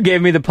you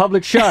gave me the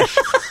public shush.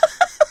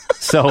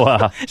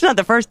 So it's not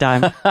the first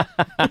time,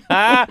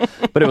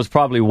 but it was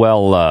probably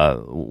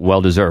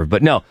well deserved.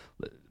 But no.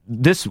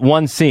 This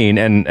one scene,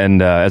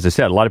 and as I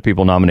said, a lot of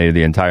people nominated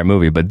the entire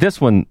movie, but this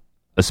one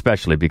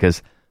especially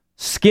because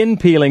skin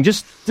peeling,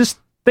 just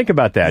think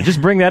about that.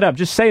 Just bring that up.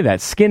 Just say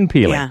that, skin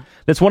peeling. Yeah.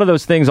 That's one of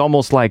those things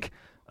almost like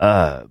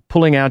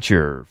pulling out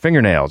your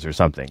fingernails or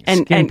something.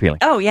 Skin peeling.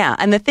 Oh, yeah.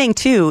 And the thing,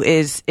 too,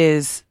 is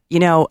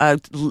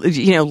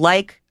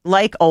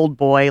like Old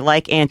Boy,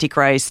 like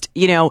Antichrist,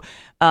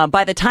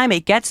 by the time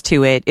it gets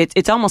to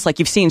it's almost like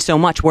you've seen so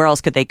much. Where else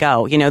could they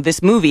go?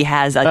 This movie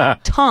has a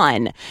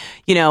ton,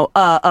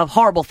 of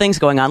horrible things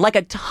going on, like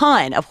a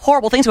ton of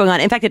horrible things going on.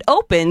 In fact, it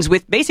opens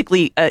with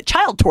basically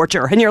child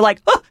torture, and you're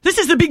like, oh, this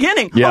is the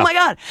beginning. Yeah. Oh my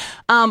God.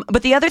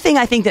 But the other thing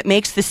I think that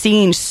makes the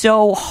scene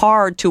so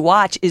hard to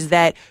watch is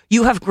that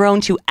you have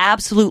grown to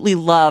absolutely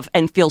love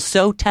and feel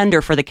so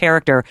tender for the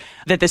character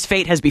that this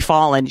fate has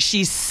befallen.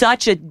 She's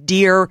such a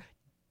dear,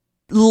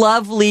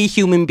 lovely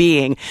human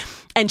being.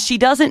 And she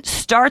doesn't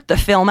start the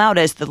film out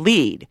as the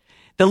lead.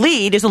 The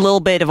lead is a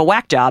little bit of a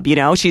whack job,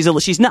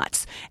 she's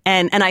nuts.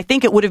 And I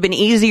think it would have been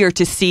easier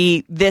to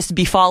see this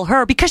befall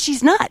her because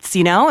she's nuts,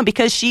 and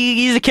because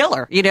she's a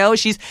killer,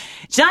 she's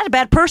not a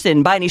bad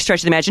person by any stretch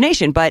of the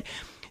imagination, but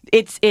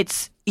it's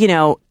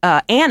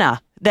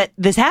Anna that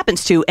this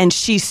happens to, and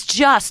she's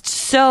just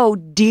so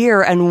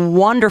dear and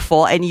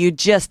wonderful, and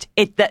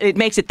it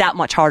makes it that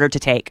much harder to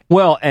take.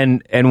 Well,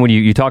 and when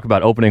you talk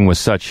about opening with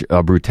such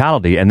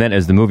brutality, and then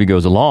as the movie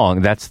goes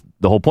along, that's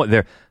the whole point.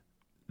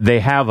 They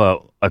have a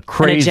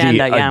crazy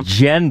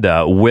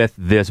agenda with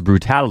this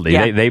brutality.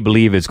 Yeah. They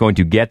believe it's going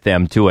to get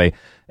them to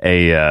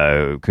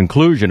a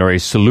conclusion or a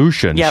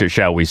solution,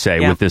 shall we say,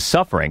 with this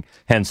suffering.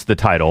 Hence the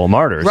title,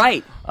 Martyrs.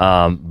 Right.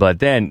 But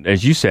then,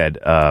 as you said,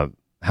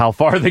 how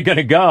far are they going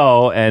to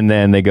go? And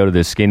then they go to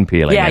this skin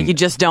peeling. Yeah, you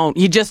just don't.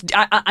 You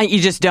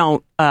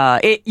don't.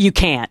 You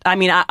can't. I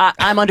mean,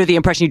 I'm under the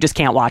impression you just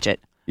can't watch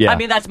it. Yeah. I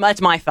mean, that's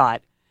my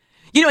thought.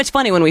 It's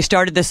funny when we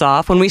started this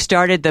off, when we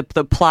started the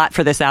plot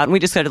for this out, and we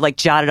just sort of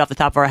jotted off the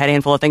top of our head a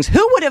handful of things.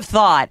 Who would have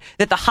thought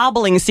that the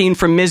hobbling scene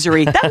from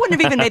Misery, that wouldn't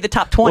have even made the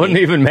top 20? Wouldn't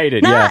even made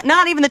it,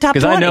 Not even the top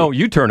 20. Because I know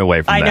you turn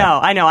away from that.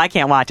 I know. I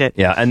can't watch it.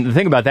 Yeah, and the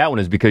thing about that one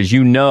is because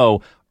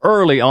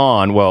early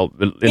on, well,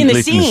 at in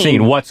least in the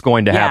scene, what's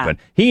going to happen.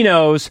 He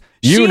knows,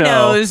 she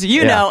knows,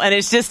 you know, and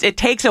it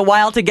takes a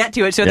while to get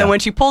to it. So then when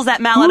she pulls that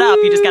mallet up,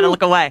 you just got to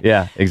look away.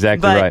 Yeah,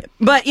 exactly right.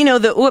 But,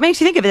 what makes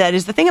you think of that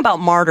is the thing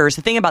about Martyrs,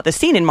 the thing about the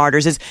scene in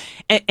Martyrs is,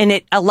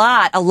 and a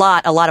lot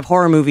of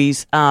horror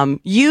movies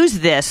use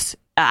this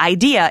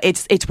idea.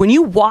 It's when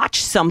you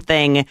watch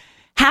something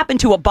happen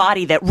to a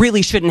body that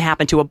really shouldn't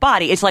happen to a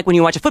body. It's like when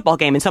you watch a football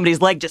game and somebody's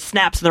leg just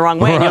snaps in the wrong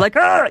way and you're like,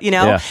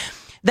 Yeah.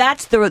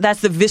 That's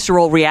the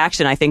visceral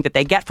reaction I think that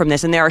they get from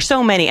this, and there are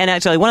so many. And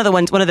actually, one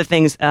of the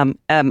things,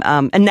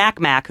 Knack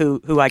Mac,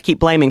 who I keep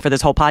blaming for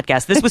this whole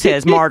podcast, this was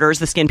his Martyrs,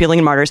 the skin peeling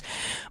in Martyrs.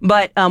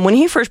 But when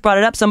he first brought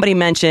it up, somebody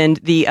mentioned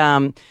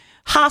the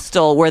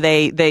Hostel, where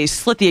they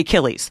slit the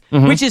Achilles,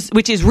 which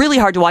is really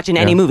hard to watch in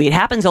any movie. It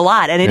happens a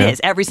lot, and it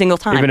is every single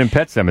time. Even in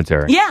Pet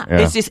Sematary. Yeah.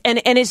 It's just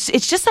and it's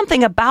just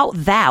something about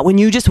that when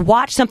you just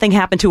watch something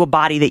happen to a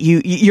body that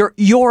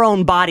your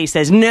own body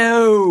says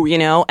no,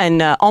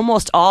 and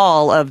almost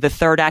all of the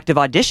third act of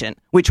Audition,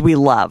 which we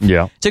love.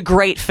 Yeah. It's a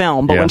great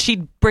film, but when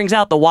she brings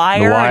out the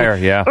wire. The wire,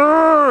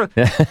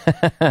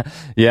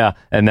 yeah,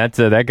 and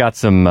that got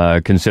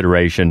some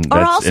consideration.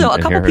 Or also, a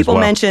couple people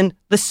mentioned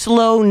the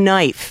slow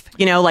knife,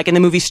 like in the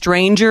movie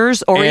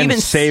Strangers, or and even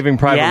Saving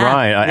Private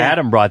Ryan.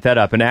 Adam brought that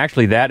up, and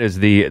actually, that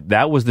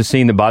was the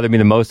scene that bothered me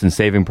the most in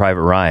Saving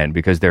Private Ryan,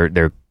 because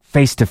they're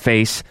face to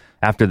face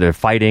after they're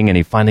fighting, and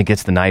he finally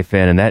gets the knife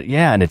in,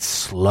 and it's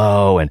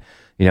slow, and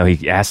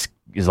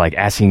he's like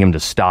asking him to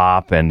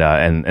stop, and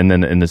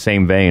then in the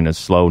same vein, a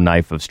slow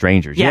knife of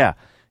Strangers.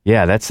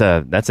 Yeah, that's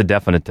a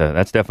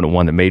definite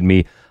one that made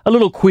me a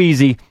little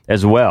queasy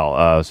as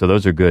well. So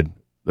those are good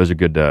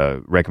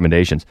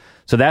recommendations.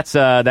 So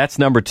that's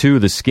number 2,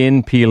 the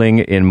skin peeling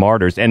in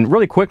Martyrs. And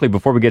really quickly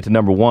before we get to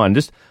number 1,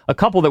 just a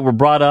couple that were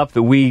brought up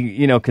that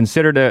we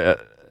considered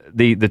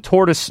the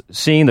turtle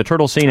scene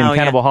in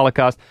Cannibal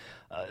Holocaust.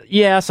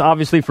 Yes,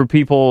 obviously for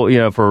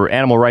people, for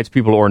animal rights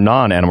people or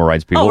non-animal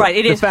rights people. Oh, right.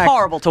 It is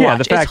horrible to watch. Yeah,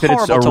 the fact that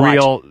it's a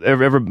real,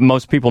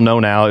 most people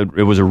know now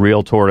it was a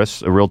real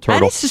tortoise, a real turtle.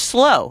 And it's just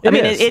slow.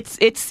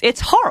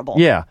 It's horrible.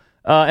 Yeah.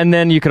 And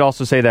then you could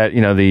also say that,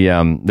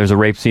 there's a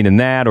rape scene in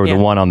that, or the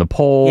one on the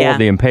pole,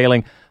 the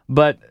impaling.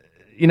 But,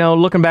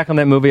 looking back on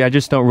that movie, I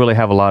just don't really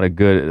have a lot of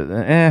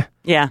good,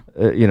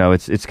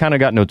 it's kind of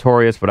got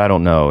notorious, but I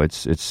don't know.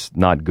 It's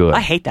not good.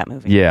 I hate that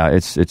movie. Yeah,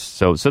 it's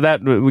so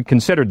that we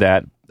considered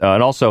that.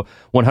 And also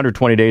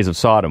 120 Days of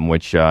Sodom,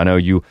 which I know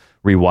you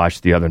rewatched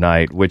the other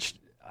night, which,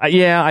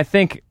 I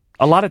think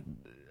a lot of,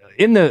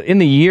 in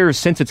the years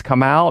since it's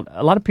come out,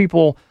 a lot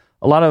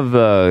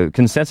of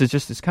consensus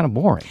just is kind of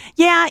boring.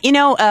 Yeah,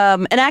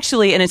 and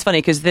actually, and it's funny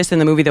because this in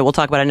the movie that we'll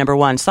talk about at number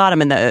 1,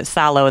 Sodom and the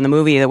Sallow in the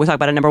movie that we'll talk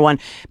about at number 1,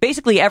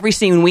 basically every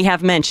scene we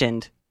have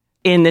mentioned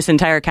in this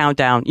entire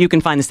countdown, you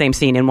can find the same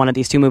scene in one of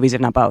these two movies,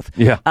 if not both.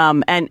 Yeah.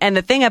 And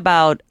the thing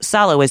about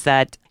Sallow is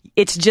that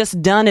it's just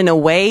done in a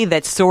way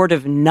that's sort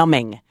of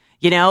numbing.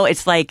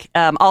 It's like,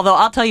 although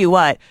I'll tell you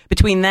what,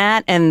 between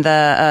that and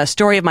the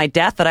Story of My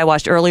Death that I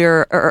watched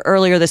earlier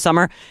this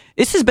summer,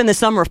 this has been the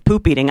summer of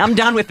poop eating. I'm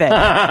done with it.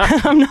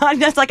 I'm not.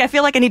 That's like I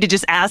feel like I need to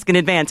just ask in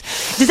advance.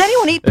 Does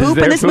anyone eat poop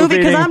in this movie?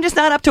 Because I'm just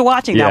not up to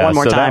watching that one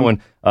more time. That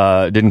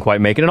one didn't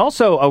quite make it. And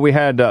also we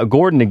had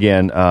Gordon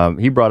again.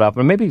 He brought up,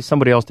 and maybe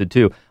somebody else did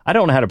too. I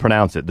don't know how to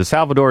pronounce it. The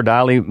Salvador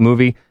Dali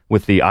movie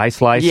with the eye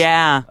slice.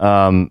 Yeah.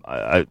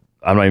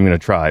 I'm not even going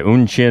to try.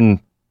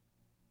 Unchin.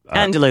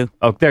 Andalou.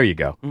 Oh, there you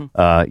go.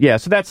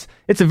 So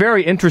it's a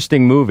very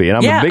interesting movie, and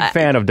I'm a big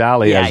fan of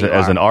Dali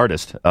as an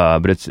artist.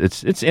 But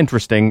it's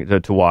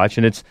interesting to watch,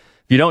 and if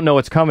you don't know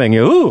what's coming,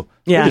 you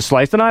just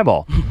sliced an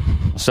eyeball.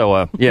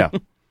 So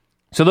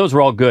So those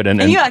were all good.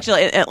 And you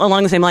actually,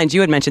 along the same lines,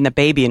 you had mentioned the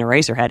baby in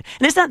Eraserhead.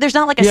 And there's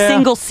not like a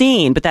single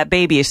scene, but that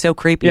baby is so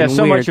creepy and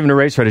so weird. much of an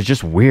Eraserhead is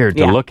just weird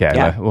to look at.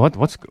 Yeah.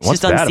 What's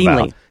just that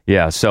unseemly. About?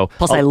 Yeah, so...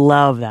 Plus, I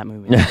love that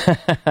movie.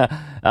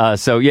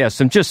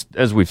 some just,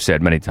 as we've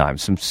said many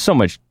times, so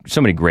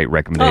many great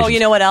recommendations. Oh,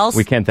 you know what else?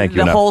 We can't thank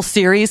you enough. The whole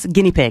series,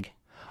 Guinea Pig.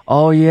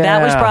 Oh, yeah.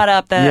 That was brought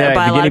up by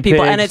a lot of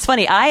people. Pigs. And it's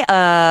funny,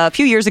 a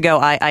few years ago,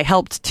 I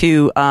helped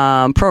to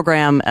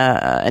program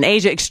an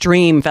Asia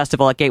Extreme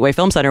Festival at Gateway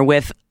Film Center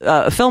with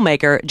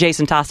filmmaker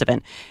Jason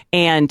Tostevin.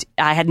 And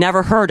I had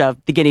never heard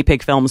of the Guinea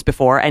Pig films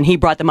before, and he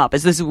brought them up.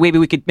 Maybe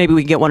we could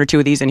get one or two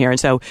of these in here. And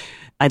so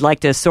I'd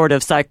like to sort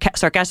of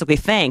sarcastically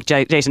thank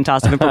Jason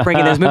Tostevin for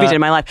bringing those movies into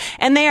my life.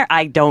 And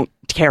I don't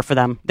care for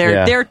them.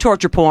 They're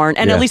torture porn,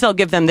 and at least I'll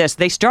give them this.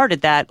 They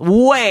started that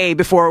way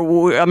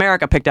before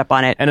America picked up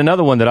on it. And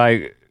another one that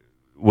I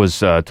was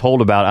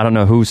told about, I don't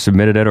know who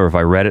submitted it or if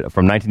I read it,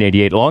 from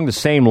 1988, along the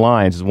same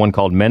lines, is one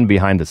called Men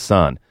Behind the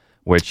Sun,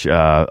 which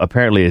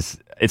apparently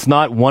it's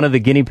not one of the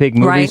Guinea Pig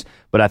movies,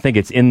 but I think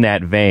it's in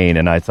that vein,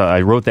 and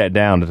I wrote that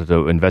down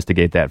to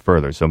investigate that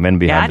further. So Men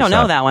Behind the Sun. I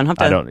don't know that one.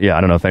 I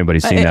don't know if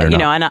anybody's seen that or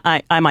not.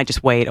 And I might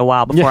just wait a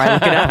while before I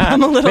look it up.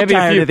 I'm a little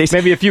tired of these.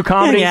 Maybe a few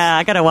comedies? Yeah,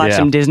 I got to watch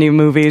some Disney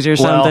movies or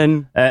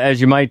something.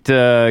 As you might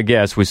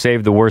guess, we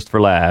saved the worst for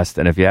last,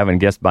 and if you haven't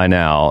guessed by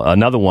now,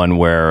 another one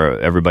where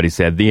everybody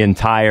said the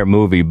entire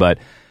movie, but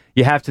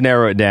you have to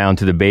narrow it down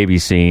to the baby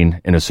scene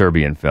in a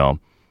Serbian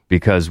film.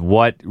 Because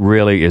what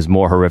really is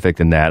more horrific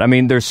than that? I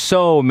mean, there's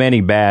so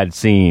many bad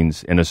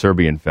scenes in a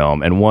Serbian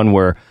film, and one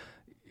where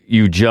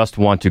you just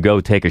want to go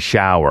take a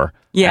shower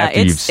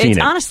after you've seen it.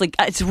 Honestly,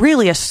 it's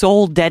really a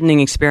soul-deadening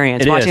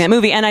experience watching that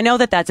movie, and I know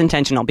that that's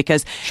intentional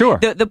because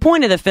the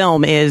point of the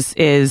film is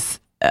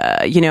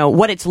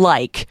what it's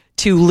like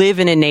to live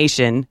in a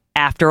nation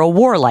after a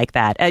war like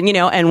that. And,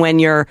 and when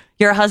your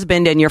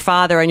husband and your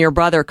father and your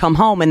brother come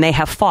home and they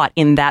have fought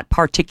in that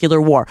particular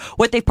war,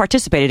 what they've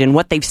participated in,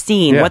 what they've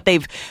seen, what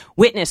they've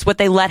witnessed, what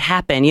they let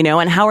happen,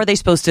 and how are they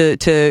supposed to...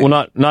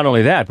 Well, not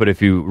only that, but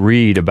if you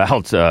read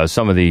about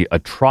some of the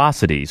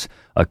atrocities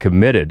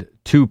committed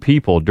to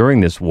people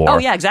during this war. Oh,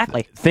 yeah,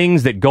 exactly.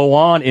 Things that go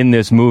on in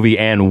this movie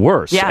and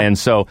worse. Yeah. And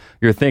so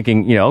you're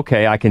thinking,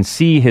 okay, I can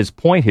see his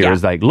point here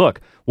is like, look,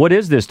 what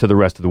is this to the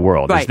rest of the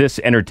world? Right. Is this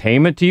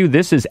entertainment to you?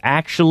 This is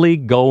actually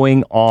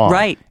going on.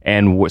 Right.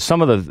 And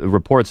some of the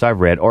reports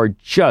I've read are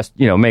just,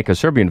 make a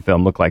Serbian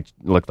film look like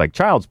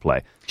child's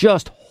play.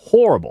 Just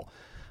horrible.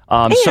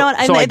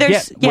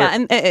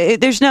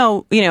 There's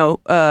no,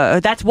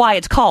 that's why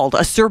it's called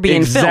a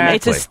Serbian film.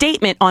 It's a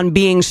statement on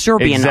being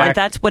Serbian. Exactly. Like,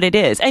 that's what it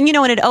is. And,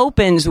 and it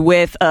opens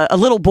with a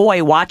little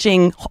boy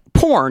watching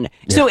porn.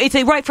 Yeah. So it's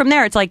right from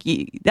there. It's like,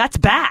 that's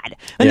bad.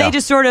 And they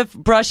just sort of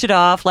brush it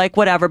off like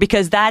whatever,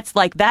 because that's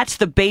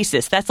the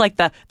basis. That's like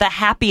the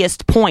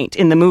happiest point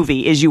in the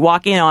movie is you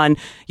walk in on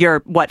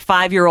your,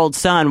 5-year-old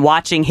son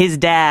watching his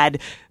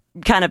dad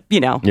kind of,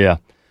 Yeah.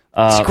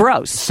 It's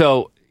gross.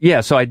 So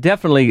I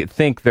definitely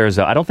think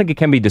I don't think it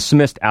can be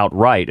dismissed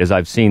outright, as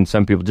I've seen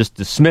some people just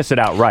dismiss it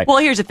outright. Well,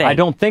 here's the thing. I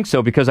don't think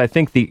so, because I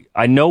think the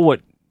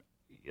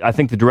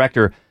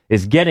director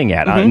is getting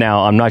at. Mm-hmm.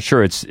 Now, I'm not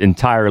sure it's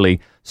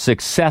entirely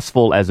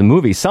successful as a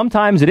movie.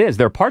 Sometimes it is.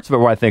 There are parts of it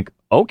where I think,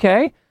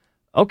 okay,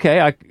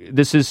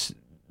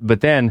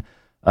 but then,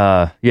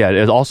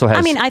 it also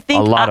has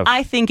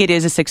I think it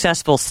is a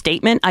successful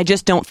statement. I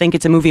just don't think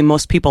it's a movie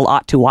most people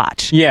ought to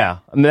watch. Yeah,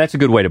 I mean, that's a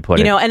good way to put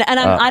it.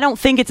 I don't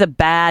think it's a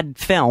bad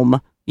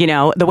film.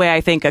 The way I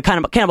think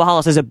Cannibal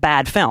Holocaust is a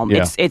bad film.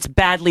 Yeah. It's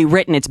badly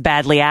written, it's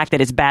badly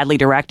acted, it's badly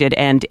directed,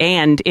 and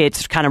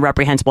it's kind of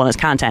reprehensible in its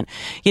content.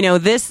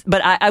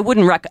 But I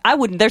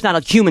wouldn't. There's not a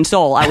human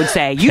soul, I would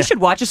say, you should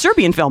watch a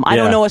Serbian film. I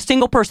don't know a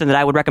single person that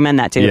I would recommend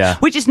that to,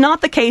 which is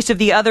not the case of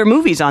the other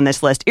movies on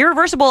this list.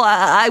 Irreversible,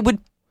 I would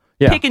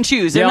pick and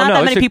choose. There are not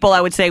that many people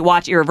I would say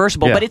watch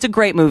Irreversible, but it's a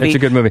great movie. It's a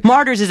good movie.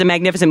 Martyrs is a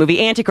magnificent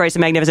movie. Antichrist is a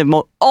magnificent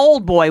movie.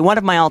 Old Boy, one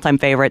of my all-time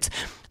favorites.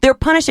 They're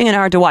punishing and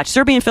hard to watch.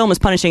 Serbian film is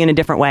punishing in a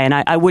different way, and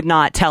I would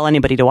not tell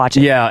anybody to watch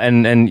it. Yeah,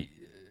 and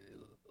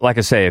like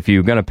I say, if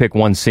you're going to pick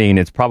one scene,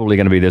 it's probably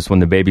going to be this one,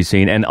 the baby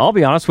scene. And I'll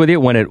be honest with you,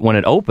 when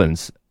it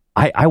opens,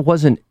 I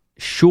wasn't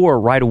sure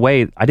right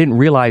away. I didn't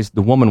realize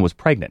the woman was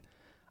pregnant.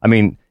 I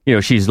mean,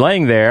 she's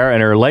laying there,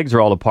 and her legs are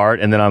all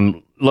apart, and then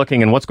I'm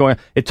looking and what's going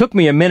on. It took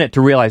me a minute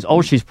to realize,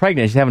 she's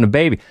pregnant, she's having a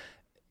baby.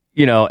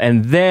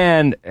 And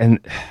then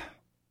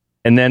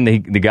the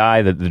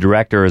guy, the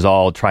director, is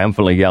all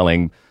triumphantly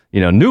yelling,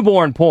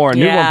 newborn porn,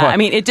 newborn porn. I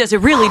mean, it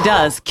really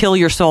does kill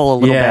your soul a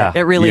little bit.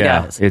 It really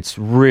does. It's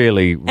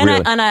really,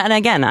 really. And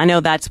again, I know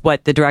that's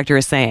what the director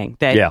is saying,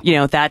 that,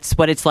 that's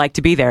what it's like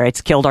to be there.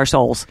 It's killed our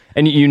souls.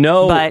 And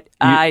but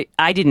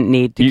I didn't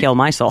need to kill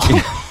my soul.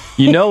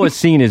 A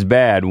scene is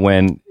bad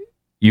when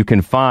you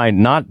can find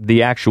not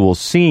the actual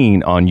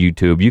scene on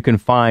YouTube. You can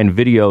find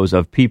videos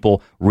of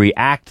people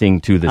reacting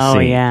to the scene. Oh,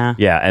 yeah.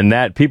 Yeah, and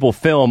that people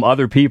film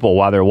other people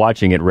while they're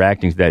watching it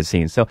reacting to that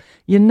scene. So,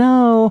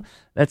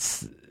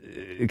 that's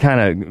kind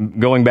of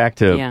going back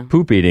to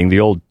poop eating, the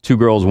old 2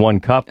 girls,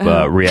 1 cup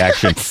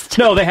reaction.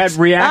 No, they had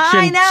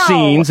reaction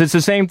scenes. It's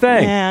the same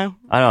thing. Yeah.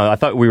 I don't know. I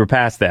thought we were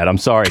past that. I'm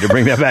sorry to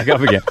bring that back up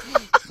again.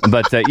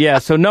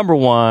 But, so number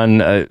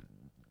one...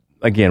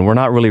 Again, we're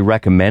not really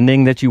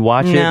recommending that you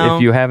watch it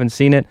if you haven't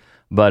seen it,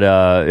 but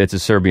it's a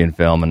Serbian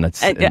film, and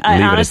let's leave it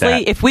honestly,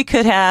 at that. If we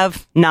could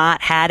have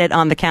not had it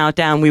on the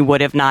countdown, we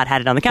would have not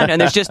had it on the countdown.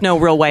 There's just no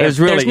real way.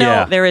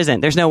 There isn't.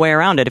 There's no way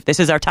around it. If this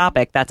is our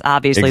topic, that's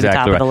obviously the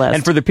top of the list.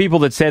 And for the people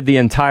that said the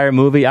entire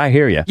movie, I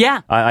hear you.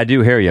 Yeah, I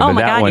do hear you. Oh but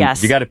my that God, one,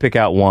 yes. You got to pick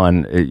out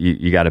one.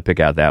 You got to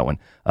pick out that one.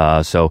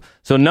 So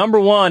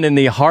number one in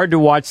the hard to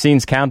watch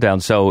scenes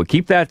countdown. So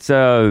keep that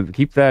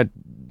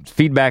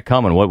feedback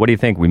coming. What do you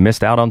think? We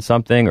missed out on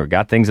something, or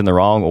got things in the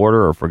wrong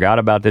order, or forgot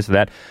about this or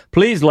that?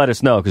 Please let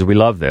us know, because we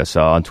love this.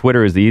 On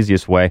Twitter is the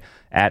easiest way,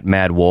 at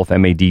MaddWolf,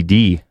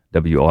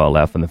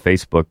 MaddWolf, and the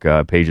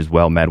Facebook page as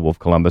well, Mad Wolf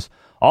Columbus.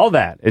 All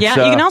that. You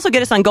can also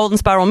get us on Golden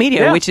Spiral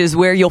Media, which is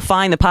where you'll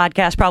find the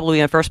podcast probably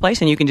in the first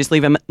place, and you can just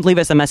leave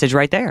us a message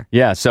right there.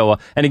 Yeah, so,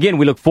 and again,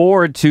 we look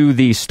forward to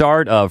the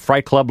start of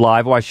Fright Club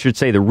Live, or I should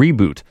say the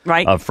reboot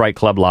of Fright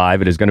Club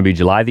Live. It is going to be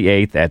July the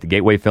 8th at the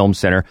Gateway Film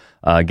Center,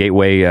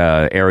 Gateway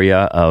area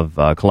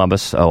of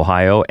Columbus,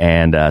 Ohio,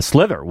 and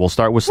Slither. We'll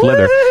start with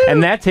Slither. Woo!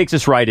 And that takes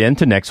us right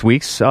into next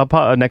week's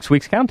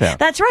countdown.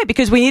 That's right,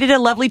 because we needed a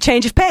lovely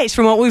change of pace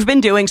from what we've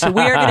been doing, so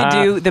we are going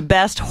to do the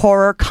best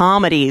horror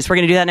comedies. We're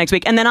going to do that next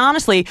week. And then,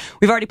 honestly,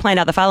 we've already planned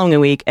out the following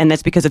week, and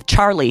that's because of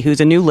Charlie, who's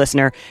a new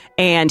listener,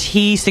 and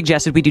he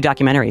suggested we do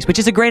documentaries, which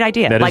is a great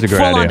idea. That is a great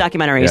full-on idea.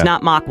 Documentaries,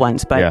 not mock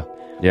ones. But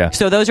yeah.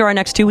 So those are our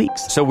next 2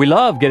 weeks. So we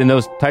love getting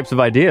those types of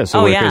ideas.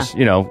 So because,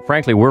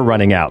 frankly, we're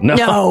running out.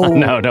 No,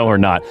 we're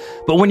not.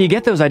 But when you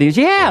get those ideas,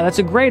 that's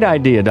a great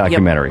idea,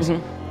 documentaries.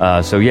 Yep.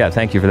 Mm-hmm.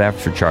 Thank you for that,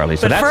 for Charlie.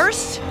 But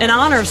first, in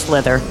honor of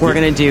Slither, we're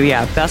going to do,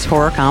 best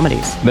horror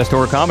comedies. Best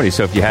horror comedies.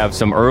 So if you have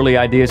some early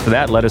ideas for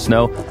that, let us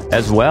know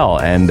as well.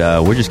 And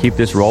we'll just keep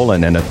this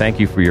rolling. And thank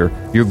you for your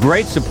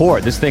great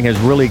support. This thing has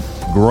really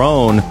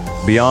grown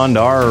beyond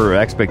our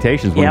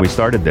expectations when we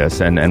started this,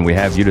 and we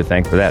have you to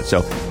thank for that.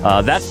 So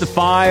that's the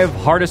 5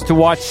 hardest to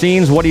watch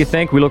scenes. What do you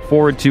think? We look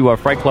forward to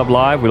Fright Club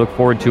Live. We look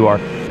forward to our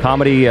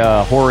comedy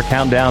horror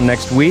countdown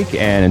next week.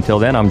 And until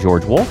then, I'm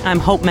George Wolf. I'm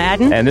Hope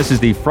Madden. And this is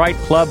the Fright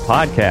Club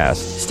Podcast.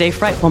 Stay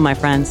frightful, my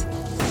friends.